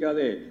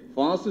സ്വീകരിക്കാതെ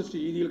ഫാസിസ്റ്റ്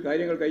രീതിയിൽ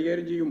കാര്യങ്ങൾ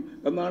കൈകാര്യം ചെയ്യും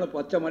എന്നാണ്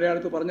പച്ച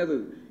മലയാളത്തിൽ പറഞ്ഞത്.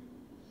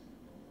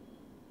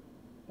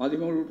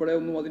 മാധ്യമങ്ങൾ ഉൾപ്പെടെ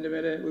ഒന്നും അതിൻ്റെ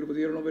മേലെ ഒരു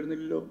പ്രതികരണം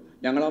വരുന്നില്ലല്ലോ.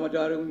 ഞങ്ങളാ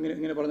മറ്റാരും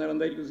ഇങ്ങനെ പറഞ്ഞാൽ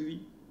എന്തായിരിക്കും സ്ഥിതി?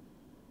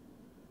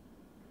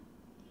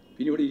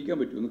 പിന്നെ ഇവിടെ ഇരിക്കാൻ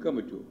പറ്റുമോ, നിൽക്കാൻ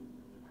പറ്റുമോ?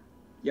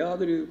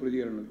 യാതൊരു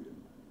പ്രതികരണമില്ല.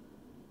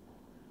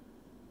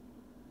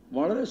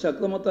 വളരെ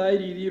ശക്തമത്തായ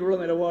രീതിയിലുള്ള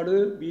നിലപാട്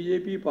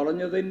BJP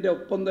പറഞ്ഞതിൻ്റെ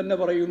ഒപ്പം തന്നെ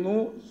പറയുന്നു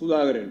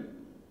സുധാകരൻ,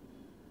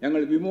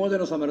 ഞങ്ങൾ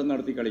വിമോചന സമരം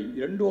നടത്തിക്കളയും.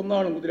 രണ്ടും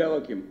ഒന്നാണ്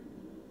മുദ്രാവാക്യം.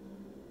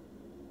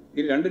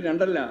 ഇത്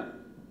രണ്ടല്ല,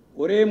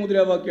 ഒരേ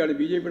മുദ്രാവാക്യമാണ്.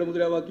 BJPയുടെ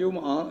മുദ്രാവാക്യവും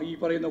ഈ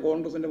പറയുന്ന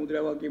കോൺഗ്രസിൻ്റെ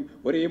മുദ്രാവാക്യം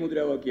ഒരേ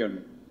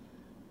മുദ്രാവാക്യമാണ്.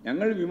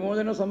 ഞങ്ങൾ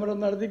വിമോചന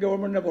സമരം നടത്തി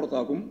ഗവൺമെൻറ്റിനെ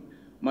പുറത്താക്കും,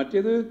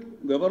 മറ്റേത്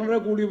ഗവർണറെ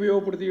കൂടി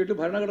ഉപയോഗപ്പെടുത്തിയിട്ട്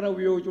ഭരണഘടന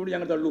ഉപയോഗിച്ചുകൊണ്ട്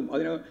ഞങ്ങൾ തള്ളും,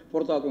 അതിനെ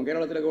പുറത്താക്കും,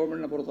 കേരളത്തിലെ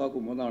ഗവൺമെൻറ്റിനെ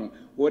പുറത്താക്കും എന്നാണ്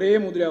ഒരേ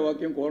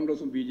മുദ്രാവാക്യം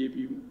കോൺഗ്രസും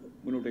BJPയും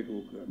മുന്നോട്ടേക്ക്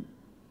വെക്കുകയാണ്.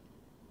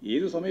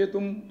 ഏത്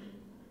സമയത്തും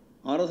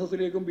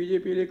RSSലേക്കും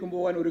BJPയിലേക്കും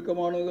പോകാൻ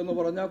ഒരുക്കമാണ് എന്ന്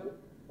പറഞ്ഞാൽ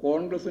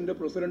കോൺഗ്രസിൻ്റെ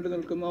പ്രസിഡന്റ്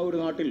നിൽക്കുന്ന ഒരു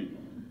നാട്ടിൽ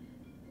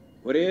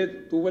ഒരേ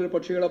തൂവൽ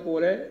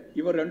പക്ഷികളെപ്പോലെ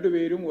ഇവർ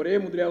രണ്ടുപേരും ഒരേ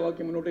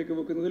മുദ്രാവാക്യം മുന്നോട്ടേക്ക്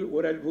വെക്കുന്നതിൽ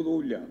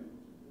ഒരത്ഭുതവുമില്ല.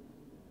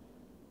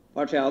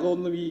 പക്ഷേ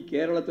അതൊന്നും ഈ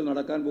കേരളത്തിൽ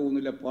നടക്കാൻ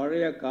പോകുന്നില്ല.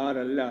 പഴയ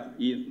കാലല്ല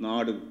ഈ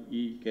നാട്,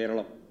 ഈ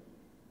കേരളം.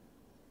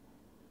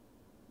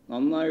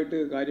 നന്നായിട്ട്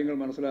കാര്യങ്ങൾ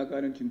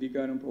മനസ്സിലാക്കാനും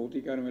ചിന്തിക്കാനും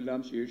പ്രവർത്തിക്കാനും എല്ലാം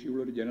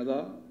ശേഷിയുള്ളൊരു ജനത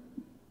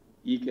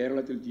ഈ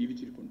കേരളത്തിൽ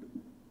ജീവിച്ചിരിപ്പുണ്ട്.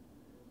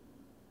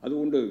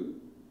 അതുകൊണ്ട്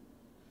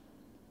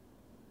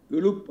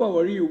എളുപ്പ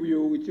വഴി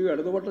ഉപയോഗിച്ച്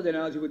ഇടതുപക്ഷ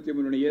ജനാധിപത്യ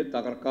മുന്നണിയെ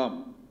തകർക്കാം,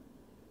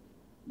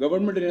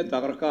 ഗവൺമെൻറ്റിനെ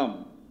തകർക്കാം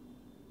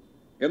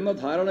എന്ന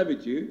ധാരണ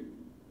വെച്ച്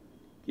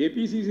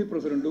KPCC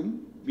പ്രസിഡൻറ്റും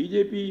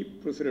BJP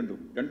പ്രസിഡൻറ്റും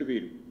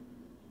രണ്ടുപേരും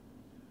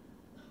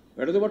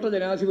ഇടതുപക്ഷ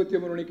ജനാധിപത്യ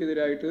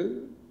മുന്നണിക്കെതിരായിട്ട്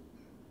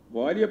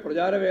വലിയ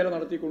പ്രചാരവേല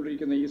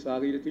നടത്തിക്കൊണ്ടിരിക്കുന്ന ഈ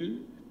സാഹചര്യത്തിൽ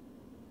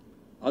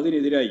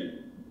അതിനെതിരായി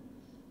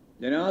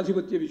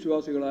ജനാധിപത്യ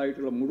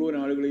വിശ്വാസികളായിട്ടുള്ള മുഴുവൻ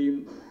ആളുകളെയും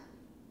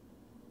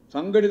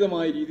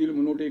സംഘടിതമായ രീതിയിൽ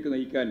മുന്നോട്ടേക്ക്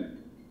നയിക്കാൻ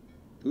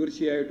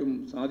തീർച്ചയായിട്ടും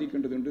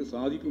സാധിക്കേണ്ടതുണ്ട്,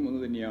 സാധിക്കുമെന്ന്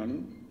തന്നെയാണ്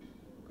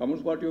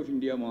communist party of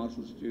India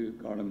Marxist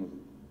കാണുന്നത്.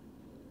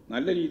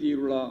 നല്ല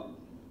രീതിയിലുള്ള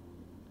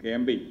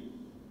ക്യാമ്പയിൻ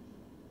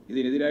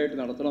ഇതിനെതിരായിട്ട്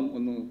നടത്തണം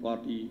എന്ന്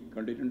പാർട്ടി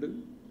കണ്ടിട്ടുണ്ട്.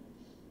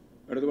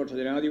 ഇടതുപക്ഷ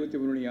ജനാധിപത്യ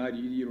മുന്നണി ആ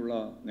രീതിയിലുള്ള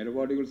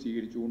നിലപാടുകൾ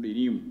സ്വീകരിച്ചുകൊണ്ട്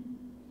ഇനിയും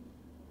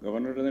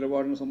ഗവർണറുടെ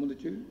നിലപാടിനെ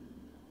സംബന്ധിച്ച്,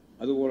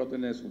 അതുപോലെ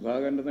തന്നെ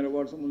സുധാകരൻ്റെ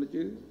നിലപാട്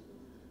സംബന്ധിച്ച്,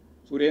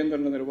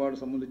 സുരേന്ദ്രൻ്റെ നിലപാട്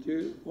സംബന്ധിച്ച്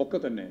ഒക്കെ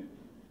തന്നെ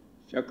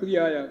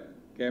ശക്തിയായ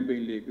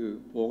ക്യാമ്പയിനിലേക്ക്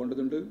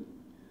പോകേണ്ടതുണ്ട്.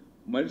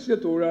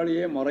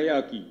 മത്സ്യത്തൊഴിലാളിയെ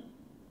മറയാക്കി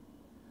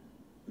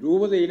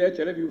രൂപതയിലെ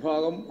ചില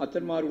വിഭാഗം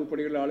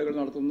അച്ഛന്മാരുൾപ്പെടെയുള്ള ആളുകൾ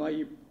നടത്തുന്ന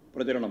ഈ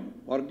പ്രചരണം,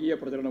 വർഗീയ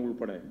പ്രചരണം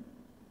ഉൾപ്പെടെ,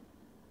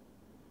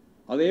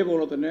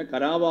 അതേപോലെ തന്നെ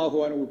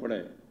കലാപാഹ്വാനം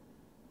ഉൾപ്പെടെ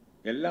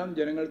എല്ലാം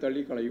ജനങ്ങൾ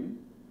തള്ളിക്കളയും.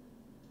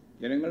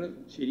 ജനങ്ങൾ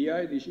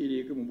ശരിയായ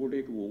ദിശയിലേക്ക്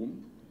മുമ്പോട്ടേക്ക് പോകും.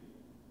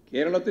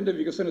 കേരളത്തിൻ്റെ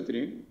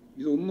വികസനത്തിന്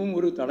ഇതൊന്നും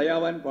ഒരു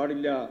തടയാവാൻ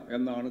പാടില്ല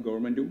എന്നാണ്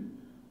ഗവൺമെൻറ്റും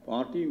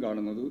പാർട്ടിയും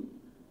കാണുന്നത്.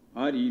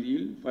 ആ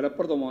രീതിയിൽ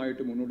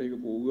ഫലപ്രദമായിട്ട് മുന്നോട്ടേക്ക്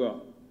പോവുക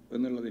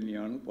എന്നുള്ളത്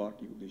തന്നെയാണ്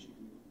പാർട്ടി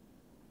ഉദ്ദേശിക്കുന്നത്.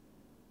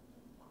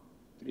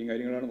 ഇത്രയും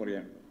കാര്യങ്ങളാണ്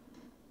പറയാനുള്ളത്.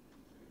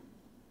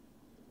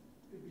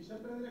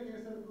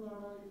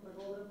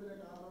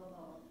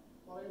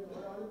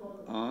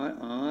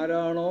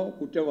 ആരാണോ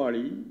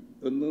കുറ്റവാളി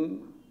എന്ന്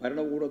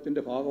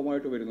ഭരണകൂടത്തിൻ്റെ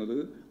ഭാഗമായിട്ട് വരുന്നത്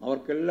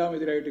അവർക്കെല്ലാം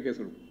എതിരായിട്ട്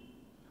കേസെടുക്കും.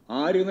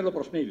 ആര് എന്നുള്ള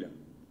പ്രശ്നമില്ല.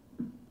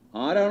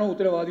 ആരാണോ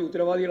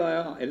ഉത്തരവാദികളായ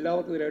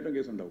എല്ലാവർക്കും എതിരായിട്ടും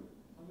കേസുണ്ടാവും.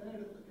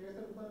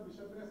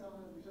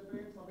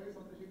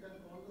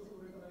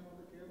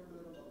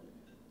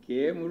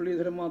 കെ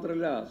മുരളീധരൻ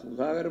മാത്രമല്ല,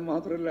 സുധാകരൻ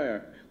മാത്രമല്ല,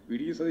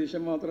 വി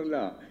സതീശൻ മാത്രമല്ല,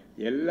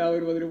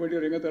 എല്ലാവരും അതിനുവേണ്ടി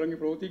രംഗത്തിറങ്ങി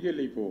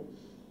പ്രവർത്തിക്കുകയല്ലേ. ഇപ്പോൾ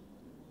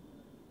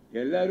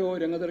എല്ലാവരും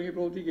രംഗത്തിറങ്ങി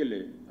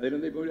പ്രവർത്തിക്കുകയല്ലേ.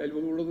 അതിനെന്താ ഇപ്പോൾ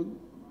അത്ഭുതമുള്ളത്?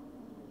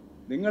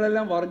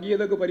 നിങ്ങളെല്ലാം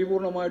വർഗീയതയ്ക്ക്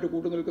പരിപൂർണമായിട്ട്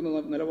കൂട്ടുനിൽക്കുന്ന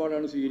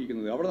നിലപാടാണ്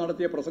സ്വീകരിക്കുന്നത്. അവിടെ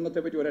നടത്തിയ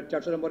പ്രസംഗത്തെപ്പറ്റി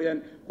ഒരക്ഷരം പറയാൻ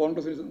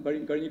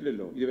കോൺഗ്രസിന്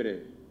കഴിഞ്ഞിട്ടില്ലല്ലോ ഇതുവരെ.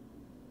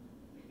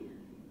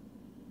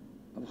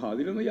 അപ്പോൾ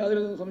അതിലൊന്നും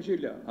യാതൊരു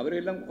സംശയമില്ല.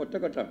 അവരെല്ലാം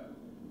ഒറ്റക്കെട്ടാണ്.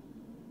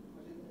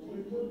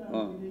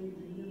 ആ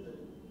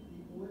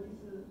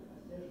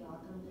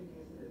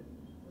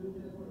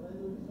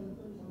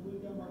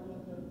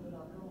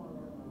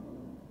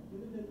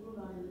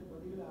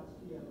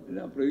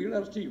അല്ല, പ്രതികളെ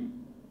അറസ്റ്റ് ചെയ്യും.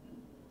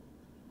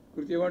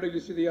 കൃത്യമായിട്ട്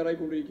ലിസ്റ്റ്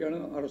തയ്യാറായിക്കൊണ്ടിരിക്കുകയാണ്.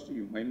 അറസ്റ്റ്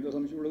ചെയ്യും. അതിനെന്താ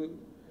സംശയമുള്ളത്?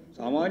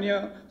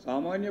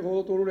 സാമാന്യ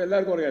ബോധത്തോടുകൂടി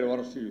എല്ലാവർക്കും അറിയാലോ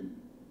അറസ്റ്റ് ചെയ്യും.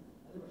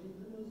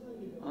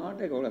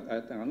 ആട്ടെ,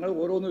 ഞങ്ങൾ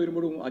ഓരോന്ന്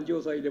വരുമ്പോഴും 5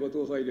 ദിവസമായില്ലേ 10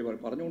 ദിവസമായില്ലേ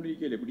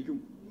പറഞ്ഞുകൊണ്ടിരിക്കുകയല്ലേ, പിടിക്കും.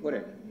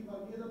 പോരെ,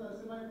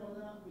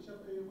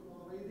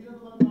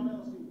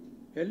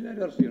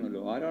 എല്ലാവരും അറസ്റ്റ്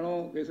ചെയ്യണമല്ലോ. ആരാണോ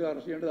കേസ്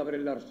അറസ്റ്റ് ചെയ്യേണ്ടത്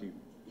അവരെല്ലാം അറസ്റ്റ് ചെയ്യും.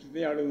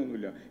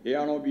 ഇന്നയാളൊന്നുമില്ല. എ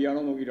ആണോ ബി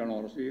ആണോ നോക്കിയിട്ടാണോ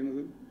അറസ്റ്റ്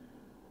ചെയ്യുന്നത്?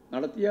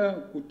 നടത്തിയ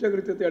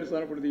കുറ്റകൃത്യത്തെ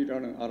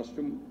അടിസ്ഥാനപ്പെടുത്തിയിട്ടാണ്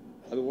അറസ്റ്റും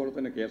അതുപോലെ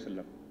തന്നെ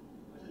കേസെല്ലാം.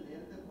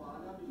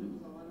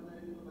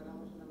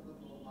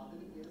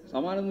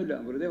 സമാനമൊന്നുമില്ല,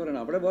 വെറുതെ പറയണം.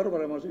 അവിടെ വേറെ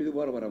പരാമർശം, ഇത്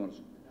വേറെ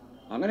പരാമർശം.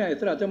 അങ്ങനെ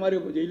എത്ര അച്ഛന്മാർ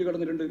ജയിലിൽ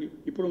കിടന്നിട്ടുണ്ട്,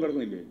 ഇപ്പോഴും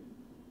കിടക്കുന്നില്ലേ?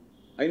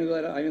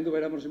 അതിനെന്ത്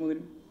പരാമർശം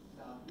അതിന്?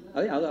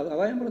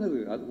 അതാ ഞാൻ പറഞ്ഞത്.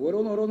 അത്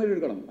ഓരോന്നോരോന്നിലും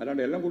എടുക്കണം,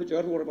 അല്ലാണ്ട് എല്ലാം കൂടി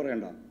ചേർത്ത് കൂടെ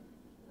പറയണ്ട.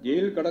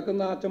 ജയിലിൽ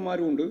കിടക്കുന്ന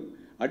അച്ഛന്മാരും ഉണ്ട്,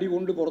 അടി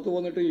കൊണ്ട് പുറത്ത്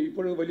വന്നിട്ട്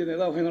ഇപ്പോഴും വലിയ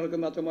നേതാവായി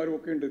നടക്കുന്ന അച്ഛന്മാരും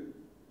ഒക്കെ ഉണ്ട്.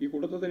 ഈ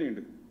കൂട്ടത്തിൽ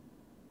തന്നെയുണ്ട്.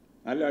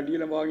 നല്ല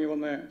അടിയെല്ലാം വാങ്ങി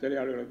വന്ന ചില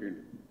ആളുകളൊക്കെ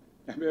ഉണ്ട്.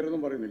 ഞാൻ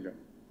പേരൊന്നും പറയുന്നില്ല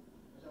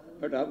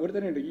കേട്ടോ. അവിടെ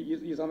തന്നെയുണ്ട്.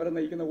 ഈ സമരം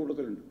നയിക്കുന്ന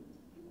കൂട്ടത്തിലുണ്ട്.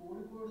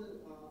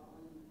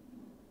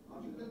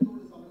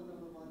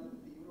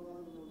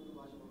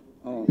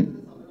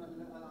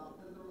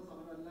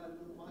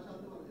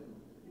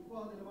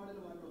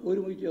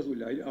 ഒരു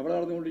വ്യത്യാസമില്ല. അവിടെ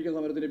നടന്നുകൊണ്ടിരിക്കുന്ന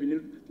സമരത്തിൻ്റെ പിന്നിൽ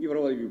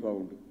തീവ്രവാദി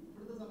വിഭാഗമുണ്ട്.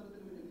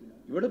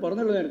 ഇവിടെ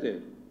പറഞ്ഞല്ലോ നേരത്തെ,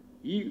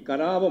 ഈ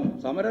കലാപം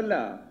സമരമല്ല,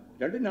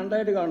 രണ്ടും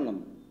രണ്ടായിട്ട് കാണണം.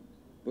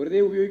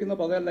 വെറുതെ ഉപയോഗിക്കുന്ന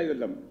പദമല്ല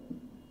ഇതെല്ലാം,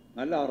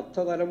 നല്ല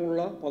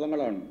അർത്ഥതലമുള്ള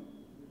പദങ്ങളാണ്.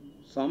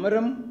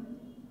 സമരം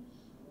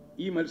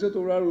ഈ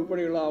മത്സ്യത്തൊഴിലാളി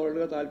ഉൾപ്പെടെയുള്ള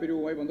അവരുടെ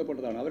താല്പര്യവുമായി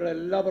ബന്ധപ്പെട്ടതാണ്. അവരുടെ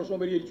എല്ലാ പ്രശ്നവും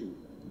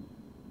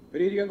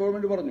പരിഹരിക്കാൻ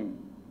ഗവൺമെൻറ് പറഞ്ഞു.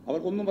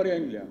 അവർക്കൊന്നും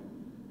പറയാനില്ല.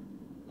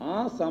 ആ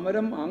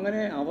സമരം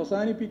അങ്ങനെ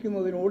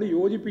അവസാനിപ്പിക്കുന്നതിനോട്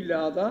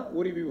യോജിപ്പില്ലാത്ത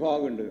ഒരു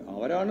വിഭാഗമുണ്ട്.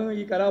 അവരാണ്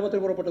ഈ കലാപത്തിൽ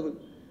പുറപ്പെട്ടത്.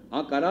 ആ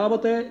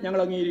കലാപത്തെ ഞങ്ങൾ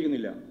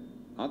അംഗീകരിക്കുന്നില്ല.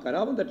 ആ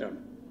കലാപം തെറ്റാണ്.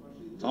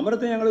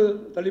 സമരത്തെ ഞങ്ങൾ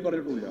തള്ളി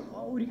പറഞ്ഞിട്ടില്ല.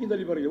 ഒരിക്കലും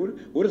തള്ളി പറയില്ല.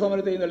 ഒരു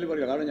സമരത്തെയും തള്ളി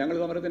പറയുക. കാരണം ഞങ്ങൾ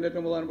സമരത്തിൻ്റെ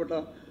ഏറ്റവും പ്രധാനപ്പെട്ട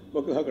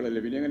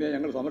വക്താക്കളല്ലേ. പിന്നെ എങ്ങനെയാണ്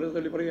ഞങ്ങൾ സമരത്തെ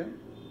തള്ളി പറയുക?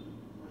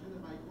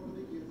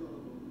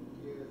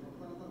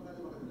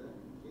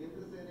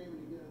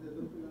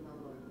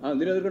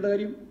 എന്തിനാ എതിർക്കേണ്ട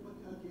കാര്യം?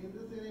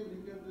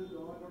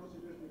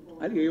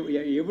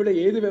 അല്ല,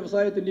 ഏത്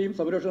വ്യവസായത്തിൻ്റെയും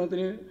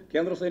സംരക്ഷണത്തിന്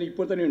കേന്ദ്രസേന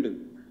ഇപ്പോൾ തന്നെയുണ്ട്.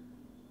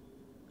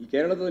 ഈ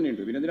കേരളത്തിൽ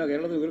തന്നെയുണ്ട്. പിന്നെ എന്തിനാണ്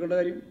കേരളത്തിൽ എതിർക്കേണ്ട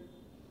കാര്യം?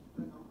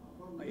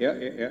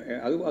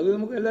 അത്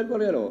നമുക്ക് എല്ലാവർക്കും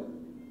അറിയാലോ.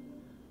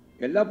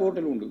 എല്ലാ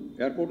പോർട്ടിലും ഉണ്ട്,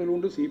 എയർപോർട്ടിലും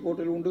ഉണ്ട്, സീ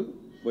പോർട്ടിലും ഉണ്ട്,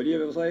 വലിയ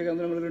വ്യവസായ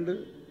കേന്ദ്രങ്ങളിലുണ്ട്.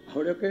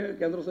 അവിടെയൊക്കെ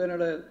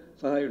കേന്ദ്രസേനയുടെ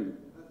സഹായമുണ്ട്.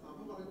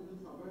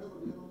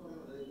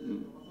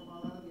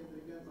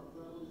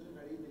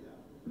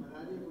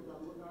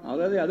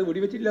 അതായത് അത്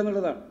വെടിവെച്ചില്ല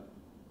എന്നുള്ളതാണ്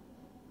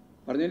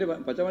പറഞ്ഞതിൻ്റെ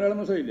പച്ചമലയാളം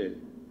മനസ്സിലായില്ലേ?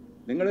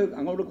 നിങ്ങൾ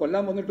അങ്ങോട്ട്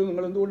കൊല്ലാൻ വന്നിട്ട്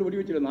നിങ്ങൾ എന്തുകൊണ്ട്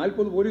വെടിവെച്ചില്ല?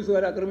 40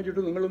 പോലീസുകാരെ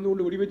ആക്രമിച്ചിട്ട് നിങ്ങൾ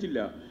എന്തുകൊണ്ട് വെടിവെച്ചില്ല?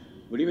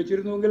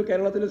 വെടിവെച്ചിരുന്നുവെങ്കിൽ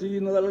കേരളത്തിൽ സ്ഥിതി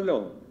ചെയ്യുന്നതല്ലോ.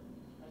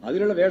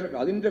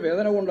 അതിൻ്റെ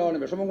വേദന കൊണ്ടാണ്,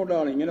 വിഷമം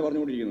കൊണ്ടാണ് ഇങ്ങനെ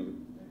പറഞ്ഞുകൊണ്ടിരിക്കുന്നത്.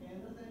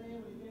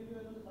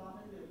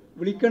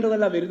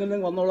 വിളിക്കേണ്ടതല്ല,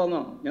 വരുന്നുണ്ടെങ്കിൽ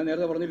വന്നോളാന്നാ ഞാൻ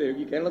നേരത്തെ പറഞ്ഞില്ലേ.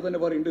 ഈ കേരളത്തിൻ്റെ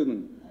പറയുന്നുണ്ടെന്ന്.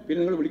 പിന്നെ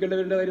നിങ്ങൾ വിളിക്കേണ്ട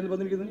വരേണ്ട കാര്യം എന്ന്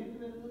പറഞ്ഞിരിക്കുന്നത്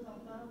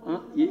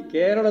ഈ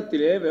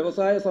കേരളത്തിലെ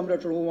വ്യവസായ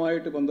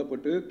സംരക്ഷണവുമായിട്ട്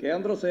ബന്ധപ്പെട്ട്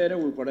കേന്ദ്രസേന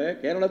ഉൾപ്പെടെ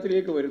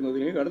കേരളത്തിലേക്ക്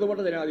വരുന്നതിന്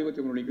ഇടതുപക്ഷ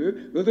ജനാധിപത്യ മുന്നണിക്ക്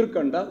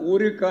എതിർക്കേണ്ട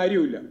ഒരു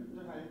കാര്യവുമില്ല.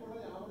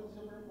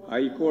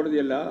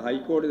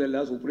 ഹൈക്കോടതിയല്ല,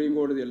 സുപ്രീം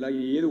കോടതിയല്ല,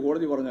 ഏത്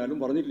കോടതി പറഞ്ഞാലും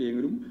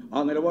പറഞ്ഞിട്ടില്ലെങ്കിലും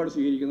ആ നിലപാട്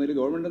സ്വീകരിക്കുന്നതിൽ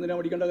ഗവൺമെൻറ് എന്തിനാണ്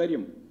പഠിക്കേണ്ട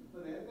കാര്യം?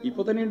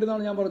 ഇപ്പോൾ തന്നെ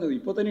ഉണ്ടെന്നാണ് ഞാൻ പറഞ്ഞത്.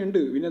 ഇപ്പോൾ തന്നെ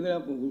ഉണ്ട്. പിന്നെ എന്തിനാ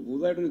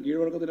പുതുതായിട്ട്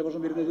കീഴ്വഴക്കത്തിൻ്റെ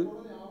പ്രശ്നം വരുന്നത്?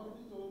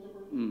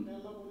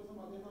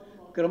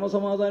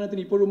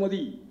 ക്രമസമാധാനത്തിന് ഇപ്പോഴും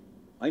മതി,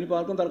 അതിനിപ്പോൾ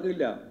ആർക്കും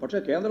തർക്കമില്ല. പക്ഷേ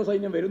കേന്ദ്ര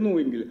സൈന്യം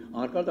വരുന്നുവെങ്കിൽ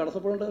ആർക്കാൾ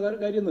തടസ്സപ്പെടേണ്ട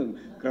കാര്യം?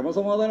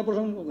 ക്രമസമാധാന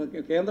പ്രശ്നം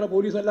കേന്ദ്ര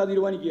പോലീസല്ല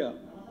തീരുമാനിക്കുക.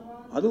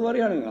 അത്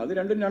പറയാണ്, അത്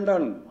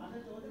രണ്ടാണ്.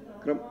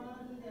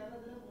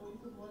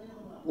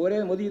 ഒരേ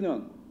മതി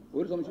എന്നാണ്,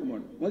 ഒരു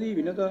സംശയമാണ്, മതി.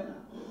 പിന്നത്തെ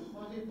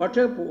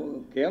പക്ഷേ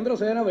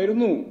കേന്ദ്രസേന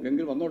വരുന്നു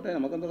എങ്കിൽ വന്നോട്ടെ,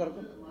 നമുക്കെന്താ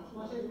തർക്കം?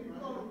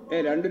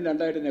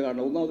 രണ്ടായിട്ട് തന്നെ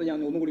കാണണം. ഒന്നാമത് ഞാൻ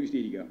ഒന്നും കൂടി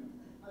വിശദീകരിക്കാം.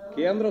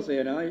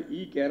 കേന്ദ്രസേന ഈ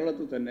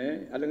കേരളത്തിൽ തന്നെ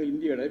അല്ലെങ്കിൽ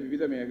ഇന്ത്യയുടെ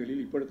വിവിധ മേഖലയിൽ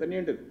ഇപ്പോൾ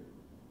തന്നെയുണ്ട്.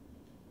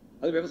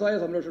 അത് വ്യവസായ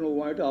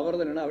സംരക്ഷണവുമായിട്ട് അവർ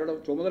തന്നെയാണ് അവരുടെ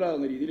ചുമതല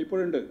എന്ന രീതിയിൽ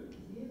ഇപ്പോഴുണ്ട്.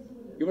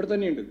 ഇവിടെ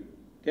തന്നെയുണ്ട്,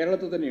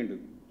 കേരളത്തിൽ തന്നെയുണ്ട്.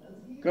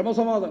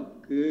 ക്രമസമാധാനം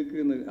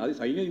കേൾക്കുന്നു. അത്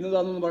സൈന്യം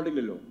ഇന്നതാണെന്നൊന്നും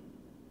പറഞ്ഞിട്ടില്ലല്ലോ.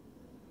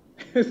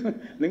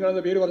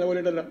 നിങ്ങളെന്ന പേര് പറഞ്ഞ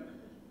പോലെ ഉണ്ടല്ലോ.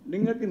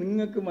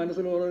 നിങ്ങൾക്ക്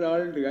മനസ്സിലുള്ള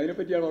ഒരാളുണ്ട്,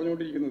 അതിനെപ്പറ്റിയാണ്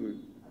പറഞ്ഞുകൊണ്ടിരിക്കുന്നത്.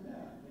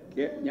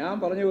 ഞാൻ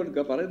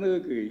പറയുന്നത്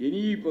കേൾക്ക്.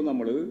 ഇനിയിപ്പോൾ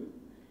നമ്മൾ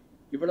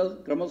ഇവിടെ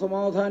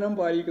ക്രമസമാധാനം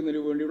പാലിക്കുന്നതിന്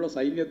വേണ്ടിയുള്ള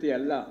സൈന്യത്തെ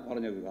അല്ല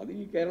പറഞ്ഞത്. അത്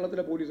ഈ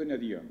കേരളത്തിലെ പോലീസ് തന്നെ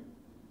അധികമാണ്.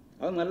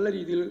 അത് നല്ല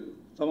രീതിയിൽ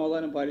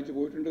സമാധാനം പാലിച്ചു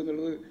പോയിട്ടുണ്ട്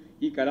എന്നുള്ളത്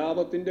ഈ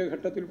കലാപത്തിൻ്റെ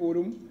ഘട്ടത്തിൽ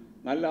പോലും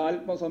നല്ല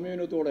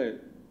ആത്മസംയമനത്തോടെ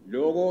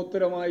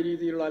ലോകോത്തരമായ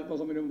രീതിയിലുള്ള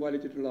ആത്മസംയമനം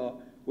പാലിച്ചിട്ടുള്ള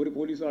ഒരു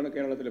പോലീസാണ്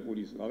കേരളത്തിലെ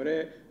പോലീസ്. അവരെ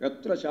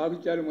എത്ര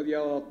ശാസിച്ചാലും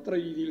മതിയാവാതെ അത്ര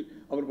രീതിയിൽ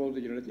അവർ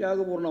പ്രവർത്തിച്ചിട്ടുണ്ട്.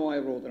 ത്യാഗപൂർണ്ണമായ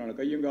പ്രവർത്തനമാണ്.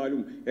 കയ്യും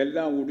കാലും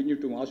എല്ലാം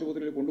ഒടിഞ്ഞിട്ടും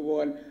ആശുപത്രിയിൽ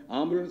കൊണ്ടുപോകാൻ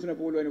ആംബുലൻസിനെ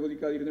പോലും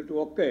അനുവദിക്കാതിരുന്നിട്ടും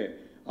ഒക്കെ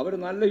അവർ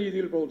നല്ല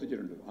രീതിയിൽ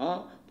പ്രവർത്തിച്ചിട്ടുണ്ട്. ആ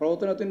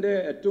പ്രവർത്തനത്തിൻ്റെ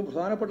ഏറ്റവും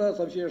പ്രധാനപ്പെട്ട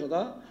സവിശേഷത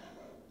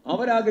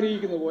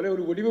അവരാഗ്രഹിക്കുന്ന പോലെ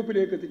ഒരു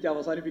വെടിവെപ്പിലേക്ക് എത്തിച്ച്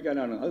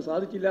അവസാനിപ്പിക്കാനാണ്. അത്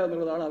സാധിച്ചില്ല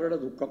എന്നുള്ളതാണ് അവരുടെ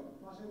ദുഃഖം.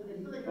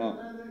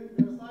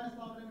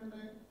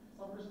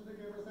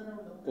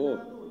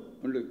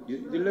 ഉണ്ട്.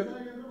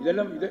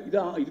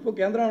 ഇതിപ്പോൾ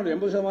കേന്ദ്രമാണല്ലോ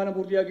 80%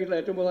 പൂർത്തിയാക്കിയിട്ടുള്ള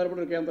ഏറ്റവും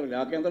പ്രധാനപ്പെട്ട ഒരു കേന്ദ്രമല്ലേ.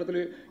 ആ കേന്ദ്രത്തിൽ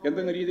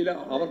എന്തെങ്കിലും രീതിയിൽ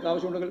അവർക്ക്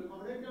ആവശ്യമുണ്ടെങ്കിൽ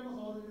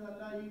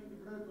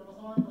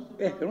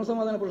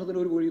ക്രമസമാധാന പ്രശ്നത്തിന്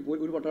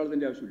ഒരു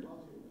പട്ടാളത്തിൻ്റെ ആവശ്യമില്ല.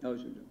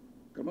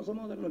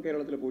 ക്രമസമാധാനം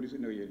കേരളത്തിലെ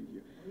പോലീസിൻ്റെ കൈകാര്യം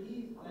ചെയ്യുക.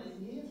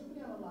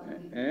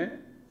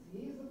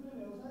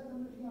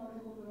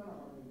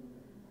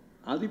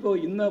 അതിപ്പോൾ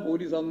ഇന്ന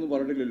പോലീസാണെന്നും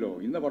പറഞ്ഞിട്ടില്ലല്ലോ,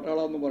 ഇന്ന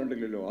പട്ടാളമെന്നും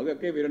പറഞ്ഞിട്ടില്ലല്ലോ.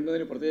 അതൊക്കെ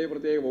വരുന്നതിന്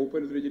പ്രത്യേക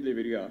വകുപ്പനുസരിച്ചില്ലേ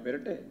വരിക.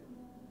 വരട്ടെ,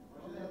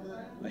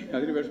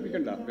 അതിന്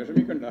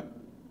വിഷമിക്കണ്ട.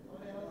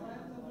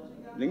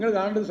 നിങ്ങൾ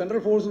കാണേണ്ടത്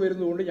സെൻട്രൽ ഫോഴ്സ്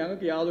വരുന്നതുകൊണ്ട്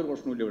ഞങ്ങൾക്ക് യാതൊരു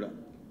പ്രശ്നമില്ല ഇവിടെ.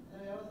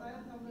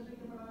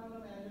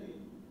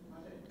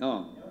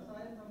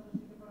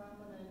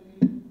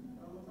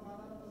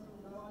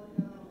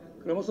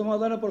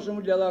 ക്രമസമാധാന പ്രശ്നം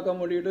ഇല്ലാതാക്കാൻ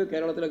വേണ്ടിയിട്ട്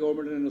കേരളത്തിലെ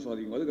ഗവൺമെൻറ്റിന് തന്നെ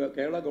സാധിക്കും. അത്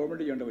കേരള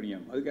ഗവൺമെൻറ് ചെയ്യേണ്ട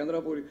പണിയാണ്. അത് കേന്ദ്ര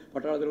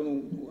പട്ടാളത്തിലൊന്നും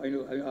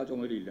അതിന് ആ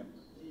ചുമതലയില്ല.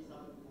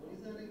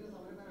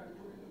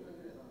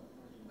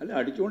 അല്ല,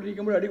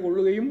 അടിച്ചുകൊണ്ടിരിക്കുമ്പോൾ അടി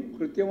കൊള്ളുകയും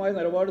കൃത്യമായ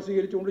നിലപാട്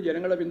സ്വീകരിച്ചുകൊണ്ട്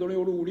ജനങ്ങളുടെ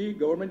പിന്തുണയോടുകൂടി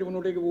ഗവൺമെൻറ്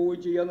മുന്നോട്ടേക്ക്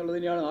പോവുകയും ചെയ്യുക എന്നുള്ളത്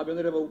തന്നെയാണ്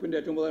ആഭ്യന്തര വകുപ്പിൻ്റെ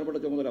ഏറ്റവും പ്രധാനപ്പെട്ട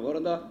ചുമതല.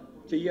 വേറെന്താ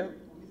ചെയ്യുക?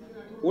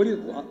 പോലീസ്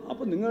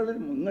അപ്പം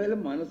നിങ്ങളുടെ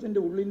മനസ്സിൻ്റെ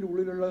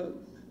ഉള്ളിലുള്ള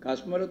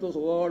കശ്മലത്വ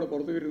സ്വഭാവമാണ്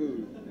പുറത്തു വരുന്നത്.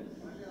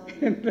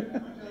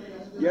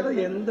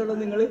 എന്താണ്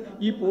നിങ്ങൾ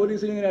ഈ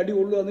പോലീസിന് ഇങ്ങനെ അടി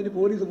കൊള്ളുക, എന്നിട്ട്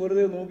പോലീസ്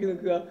വെറുതെ നോക്കി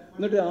നിൽക്കുക,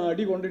 എന്നിട്ട് ആ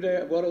അടി കൊണ്ടിട്ട്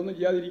വേറെ ഒന്നും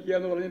ചെയ്യാതിരിക്കുക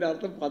എന്ന് പറഞ്ഞതിൻ്റെ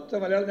അർത്ഥം പച്ച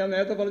മലയാളം ഞാൻ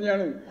നേരത്തെ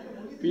പറഞ്ഞാണ്.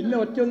 പിന്നെ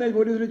ഒന്നേ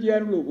പോലീസിന്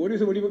ചെയ്യാനുള്ളൂ,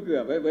 പോലീസ് വെടിവെക്കുക.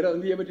 വേറെ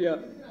എന്ത് ചെയ്യാൻ പറ്റുക?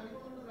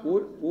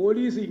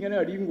 പോലീസ് ഇങ്ങനെ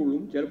അടിയും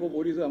കൊള്ളും, ചിലപ്പോൾ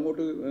പോലീസ്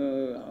അങ്ങോട്ട്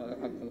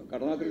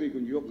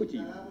കടന്നാക്രമിക്കുകയും ചെയ്യും, ഒക്കെ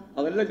ചെയ്യും.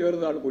 അതെല്ലാം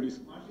ചേർന്നതാണ് പോലീസ്.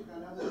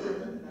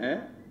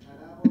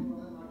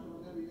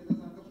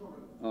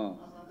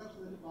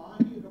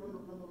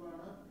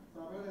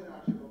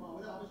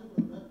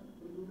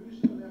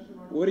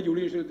 ഒരു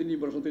ജുഡീഷ്യത്തിൻ്റെയും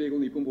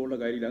പ്രശ്നത്തിലേക്കൊന്നും ഇപ്പം പോകേണ്ട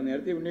കാര്യമില്ല. അത്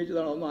നേരത്തെ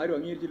ഉന്നയിച്ചതാണ്, അതൊന്നും ആരും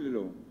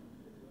അംഗീകരിച്ചില്ലല്ലോ.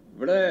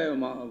 ഇവിടെ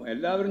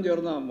എല്ലാവരും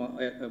ചേർന്ന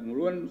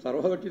മുഴുവൻ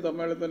സർവകക്ഷി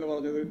സമ്മേളനത്തിൽ തന്നെ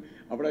പറഞ്ഞത്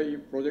അവിടെ ഈ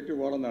പ്രോജക്റ്റ്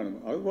പോകണമെന്നാണ്.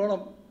 അത്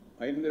പോകണം,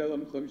 അതിനെന്തിനാ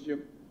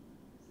സംശയം?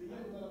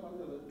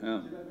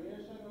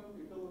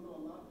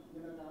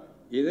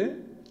 ഇത്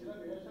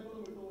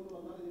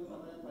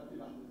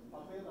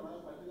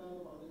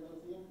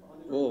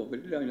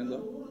പറ്റില്ല. അതിനെന്താ?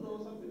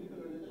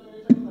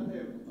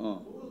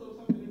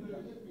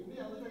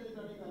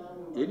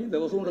 ഇനിയും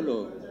ദിവസമുണ്ടല്ലോ,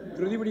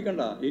 ധൃതി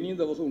പിടിക്കണ്ട. ഇനിയും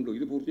ദിവസമുണ്ട്,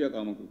 ഇത്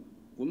പൂർത്തിയാക്കാം. നമുക്ക്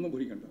ഒന്നും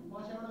പിടിക്കണ്ട.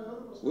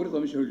 ഒരു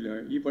സംശയമില്ല.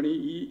 ഈ പണി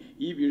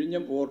ഈ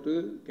വിഴിഞ്ഞം പോർട്ട്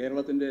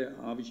കേരളത്തിൻ്റെ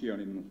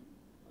ആവശ്യമാണ്. ഇന്നും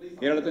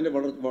കേരളത്തിൻ്റെ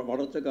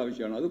വളർച്ചയ്ക്ക്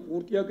ആവശ്യമാണ്. അത്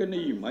പൂർത്തിയാക്കുക തന്നെ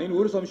ചെയ്യും. അതിന്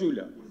ഒരു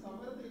സംശയമില്ല.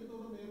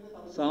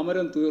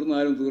 സമരം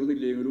തീർന്നാലും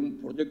തീർന്നില്ലെങ്കിലും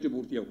പ്രൊജക്റ്റ്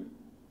പൂർത്തിയാക്കും.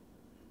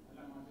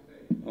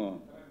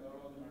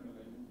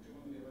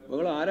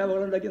 ആരാ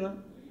ബഹളം ഉണ്ടാക്കുന്ന?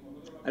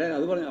 അല്ല,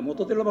 അത് പറഞ്ഞ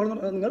മൊത്തത്തിലുള്ള ബഹളം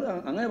നിങ്ങൾ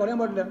അങ്ങനെ പറയാൻ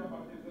പാടില്ല.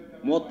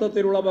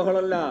 മൊത്തത്തിലുള്ള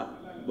ബഹളമല്ല,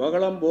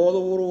 ബഹളം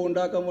ബോധപൂർവം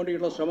ഉണ്ടാക്കാൻ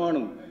വേണ്ടിയിട്ടുള്ള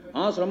ശ്രമമാണ്.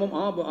 ആ ശ്രമം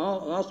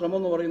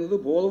എന്ന് പറയുന്നത്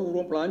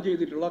ബോധപൂർവം പ്ലാൻ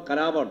ചെയ്തിട്ടുള്ള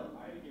കലാപമാണ്.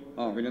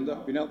 പിന്നെന്താ?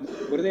 പിന്നെ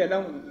വെറുതെ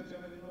എല്ലാം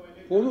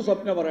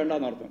പൊതുസ്വപ്ന പറയണ്ട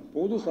എന്നർത്ഥം.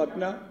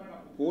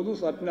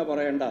 പൊതുസ്വപ്ന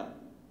പറയണ്ട.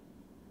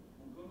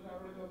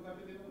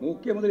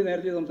 മുഖ്യമന്ത്രി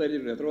നേരത്തെ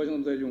സംസാരിച്ചിട്ടുണ്ട്. എത്ര പ്രാവശ്യം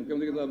സംസാരിച്ചു?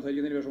 മുഖ്യമന്ത്രിക്ക്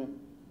സംസാരിക്കുന്നതിന് വിഷമം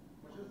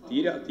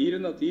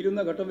തീരുന്ന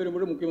ഘട്ടം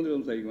വരുമ്പോഴും മുഖ്യമന്ത്രി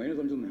സംസാരിക്കും. അതിന്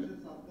സംശയമൊന്നുമില്ല.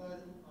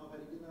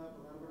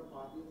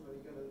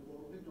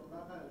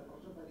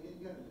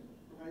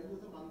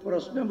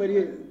 പ്രശ്നം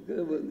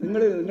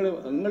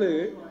നിങ്ങൾ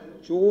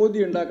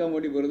ചോദ്യം ഉണ്ടാക്കാൻ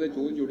വേണ്ടി വെറുതെ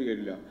ചോദ്യം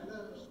ചോദിക്കില്ല.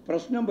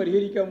 പ്രശ്നം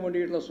പരിഹരിക്കാൻ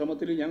വേണ്ടിയിട്ടുള്ള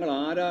ശ്രമത്തിൽ ഞങ്ങൾ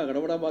ആരാ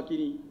ഇടപെടാൻ ബാക്കി?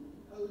 ഇനി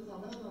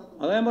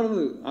അതാ ഞാൻ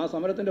പറഞ്ഞത്. ആ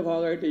സമരത്തിൻ്റെ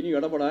ഭാഗമായിട്ട് ഇനി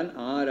ഇടപെടാൻ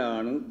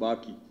ആരാണ്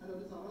ബാക്കി?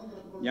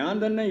 ഞാൻ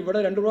തന്നെ ഇവിടെ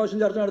 2 പ്രാവശ്യം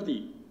ചർച്ച നടത്തി.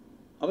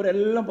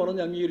 അവരെല്ലാം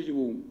പറഞ്ഞ് അംഗീകരിച്ചു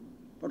പോകും.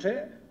 പക്ഷേ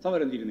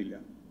സമരം തീരുന്നില്ല.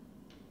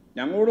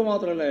 ഞങ്ങളോട്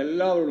മാത്രമല്ല,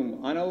 എല്ലാവരോടും,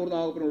 അനാവൂർ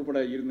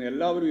നാഗപ്പനുൾപ്പെടെ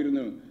എല്ലാവരും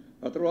ഇരുന്ന്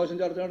എത്ര പ്രാവശ്യം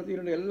ചർച്ച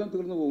നടത്തിയിട്ടുണ്ട്. എല്ലാം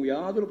തീർന്നു പോകും.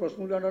 യാതൊരു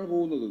പ്രശ്നമില്ലാണ്ടാണ്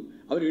പോകുന്നത്.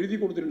 അവർ എഴുതി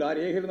കൊടുത്തിട്ടുണ്ട്. ആ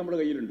രേഖയിൽ നമ്മുടെ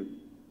കയ്യിലുണ്ട്.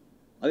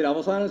 അതിൽ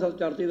അവസാനം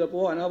ചർച്ച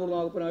ചെയ്തപ്പോൾ, അനാവൂർ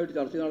നാഗപ്പനായിട്ട്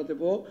ചർച്ച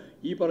നടത്തിയപ്പോൾ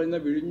ഈ പറയുന്ന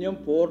വിഴിഞ്ഞം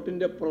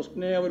പോർട്ടിൻ്റെ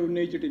പ്രശ്നമേ അവർ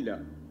ഉന്നയിച്ചിട്ടില്ല.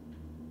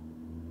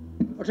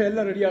 പക്ഷേ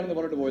എല്ലാം റെഡിയാണെന്ന്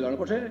പറഞ്ഞിട്ട് പോയതാണ്.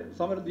 പക്ഷേ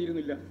സമരം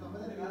തീരുന്നില്ല.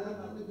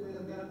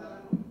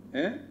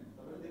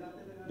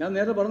 ഞാൻ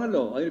നേരത്തെ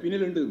പറഞ്ഞല്ലോ, അതിന്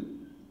പിന്നിലുണ്ട്.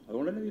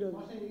 അതുകൊണ്ട് തന്നെ തീരുന്നു.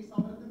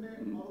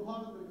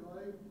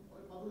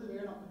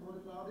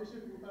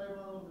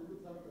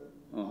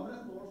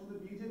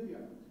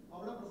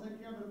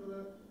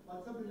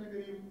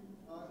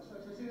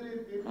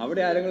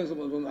 അവിടെ ആരെങ്കിലും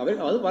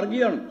അത്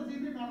വർഗീയമാണ്.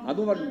 അത്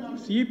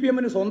CPIM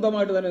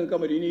സ്വന്തമായിട്ട് തന്നെ നിൽക്കാൻ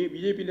പറ്റും. ഇനി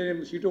BJPൻ്റെ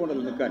സീറ്റ്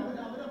കൊണ്ടല്ലോ നിൽക്കാൻ.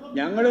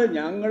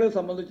 ഞങ്ങളെ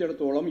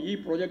സംബന്ധിച്ചിടത്തോളം ഈ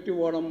പ്രൊജക്റ്റ്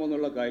വേണം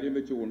എന്നുള്ള കാര്യം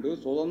വെച്ചുകൊണ്ട്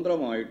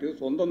സ്വതന്ത്രമായിട്ട്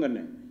സ്വന്തം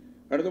തന്നെ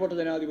ഇടതുപക്ഷ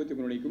ജനാധിപത്യ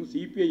മുന്നണിക്കും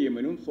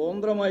CPIM-നും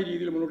സ്വതന്ത്രമായ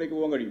രീതിയിൽ മുന്നോട്ടേക്ക്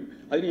പോകാൻ കഴിയും.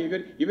 അതിന്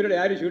ഇവരുടെ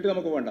ആരും ഷീട്ട്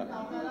നമുക്ക് വേണ്ട.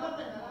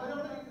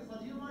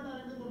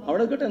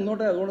 അവിടെ കേട്ടെ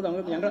എന്നോട്ടെ. അതുകൊണ്ട്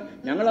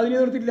ഞങ്ങൾ അതിനെ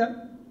എതിർത്തില്ല.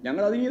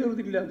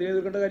 അതിനെ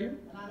എതിർക്കേണ്ട കാര്യം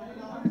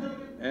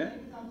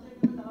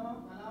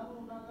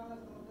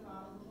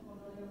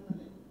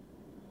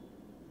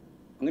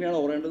അങ്ങനെയാണോ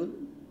പറയേണ്ടത്?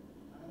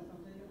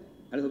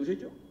 അങ്ങനെ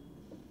സംശയിച്ചോ?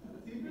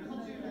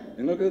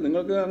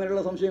 നിങ്ങൾക്ക്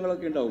അങ്ങനെയുള്ള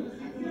സംശയങ്ങളൊക്കെ ഉണ്ടാവും.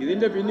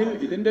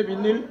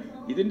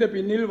 ഇതിൻ്റെ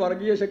പിന്നിൽ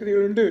വർഗീയ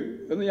ശക്തികളുണ്ട്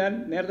എന്ന് ഞാൻ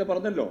നേരത്തെ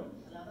പറഞ്ഞല്ലോ.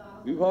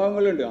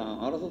 വിഭാഗങ്ങളുണ്ട്.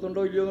 RSS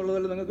ഉണ്ടോ ഇല്ലയോ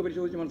എന്നുള്ളതെല്ലാം നിങ്ങൾക്ക്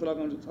പരിശോധിച്ച്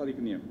മനസ്സിലാക്കാൻ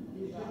സാധിക്കുന്നതാണ്.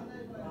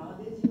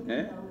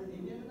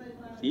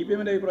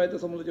 CPIM-ൻ്റെ അഭിപ്രായത്തെ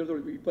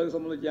സംബന്ധിച്ചിടത്തോളം ഇപ്പോൾ അത്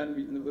സംബന്ധിച്ച് ഞാൻ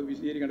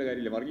വിശദീകരിക്കേണ്ട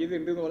കാര്യമില്ല. വർഗീയത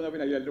ഉണ്ട് എന്ന് പറഞ്ഞാൽ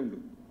പിന്നെ അതിലെല്ലാം ഉണ്ട്.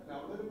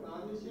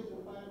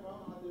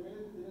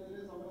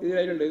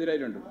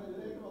 എതിരായിട്ടുണ്ട്.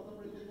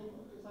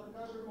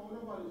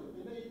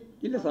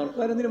 ഇല്ല,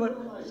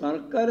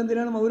 സർക്കാർ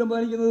എന്തിനാണ് മൗനം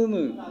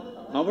പാലിക്കുന്നതെന്ന്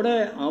അവിടെ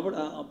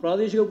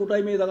പ്രാദേശിക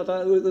കൂട്ടായ്മയെ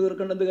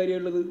എതിർക്കേണ്ട എന്ത്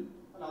കാര്യമുള്ളത്?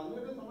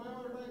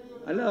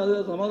 അല്ല, അത്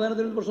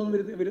സമാധാനത്തിന്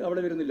പ്രശ്നമൊന്നും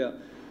അവിടെ വരുന്നില്ല.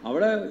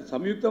 അവിടെ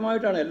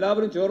സംയുക്തമായിട്ടാണ്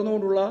എല്ലാവരും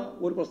ചേർന്നുകൊണ്ടുള്ള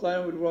ഒരു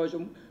പ്രസ്ഥാനം ഒരു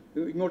പ്രാവശ്യം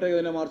ഇങ്ങോട്ടേക്ക്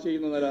തന്നെ മാർച്ച്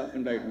ചെയ്യുന്ന നില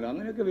ഉണ്ടായിട്ടുണ്ട്.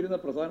 അങ്ങനെയൊക്കെ വരുന്ന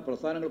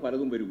പ്രസ്ഥാനങ്ങൾ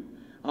പലതും വരും.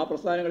 ആ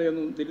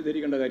പ്രസ്ഥാനങ്ങളെയൊന്നും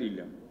തെറ്റിദ്ധരിക്കേണ്ട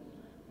കാര്യമില്ല.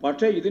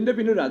 പക്ഷേ ഇതിൻ്റെ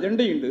പിന്നെ ഒരു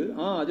അജണ്ടയുണ്ട്.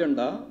 ആ അജണ്ട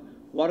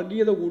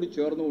വർഗീയത കൂടി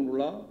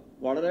ചേർന്നുകൊണ്ടുള്ള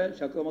വളരെ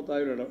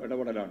ശക്തമത്തായൊരു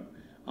ഇടപെടലാണ്.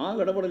 ആ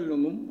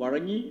ഇടപെടലിനൊന്നും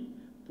വഴങ്ങി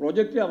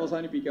പ്രൊജക്റ്റ്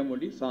അവസാനിപ്പിക്കാൻ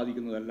വേണ്ടി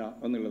സാധിക്കുന്നതല്ല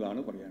എന്നുള്ളതാണ്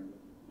പറയാനുള്ളത്.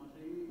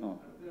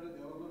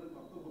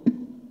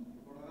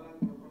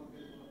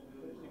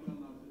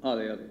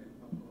 അതെ.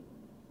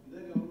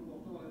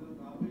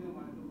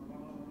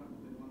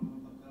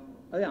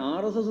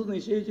 RSS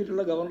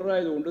നിശ്ചയിച്ചിട്ടുള്ള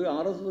ഗവർണറായതുകൊണ്ട്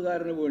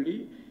RSSകാരന് വേണ്ടി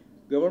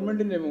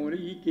ഗവൺമെൻറ്റിൻ്റെ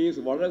മുന്നിൽ ഈ കേസ്,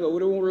 വളരെ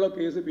ഗൗരവമുള്ള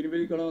കേസ്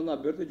പിൻവലിക്കണമെന്ന്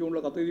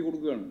അഭ്യർത്ഥിച്ചുകൊണ്ടുള്ള കത്തെഴുതി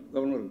കൊടുക്കുകയാണ്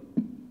ഗവർണർ.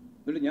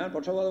 എന്നിട്ട് ഞാൻ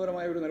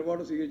പക്ഷപാതപരമായ ഒരു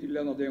നിലപാട് സ്വീകരിച്ചില്ല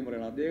എന്ന് അദ്ദേഹം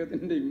പറയണം.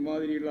 അദ്ദേഹത്തിൻ്റെ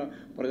ഇമാതിരിയുള്ള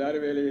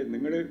പ്രചാരവേലയെ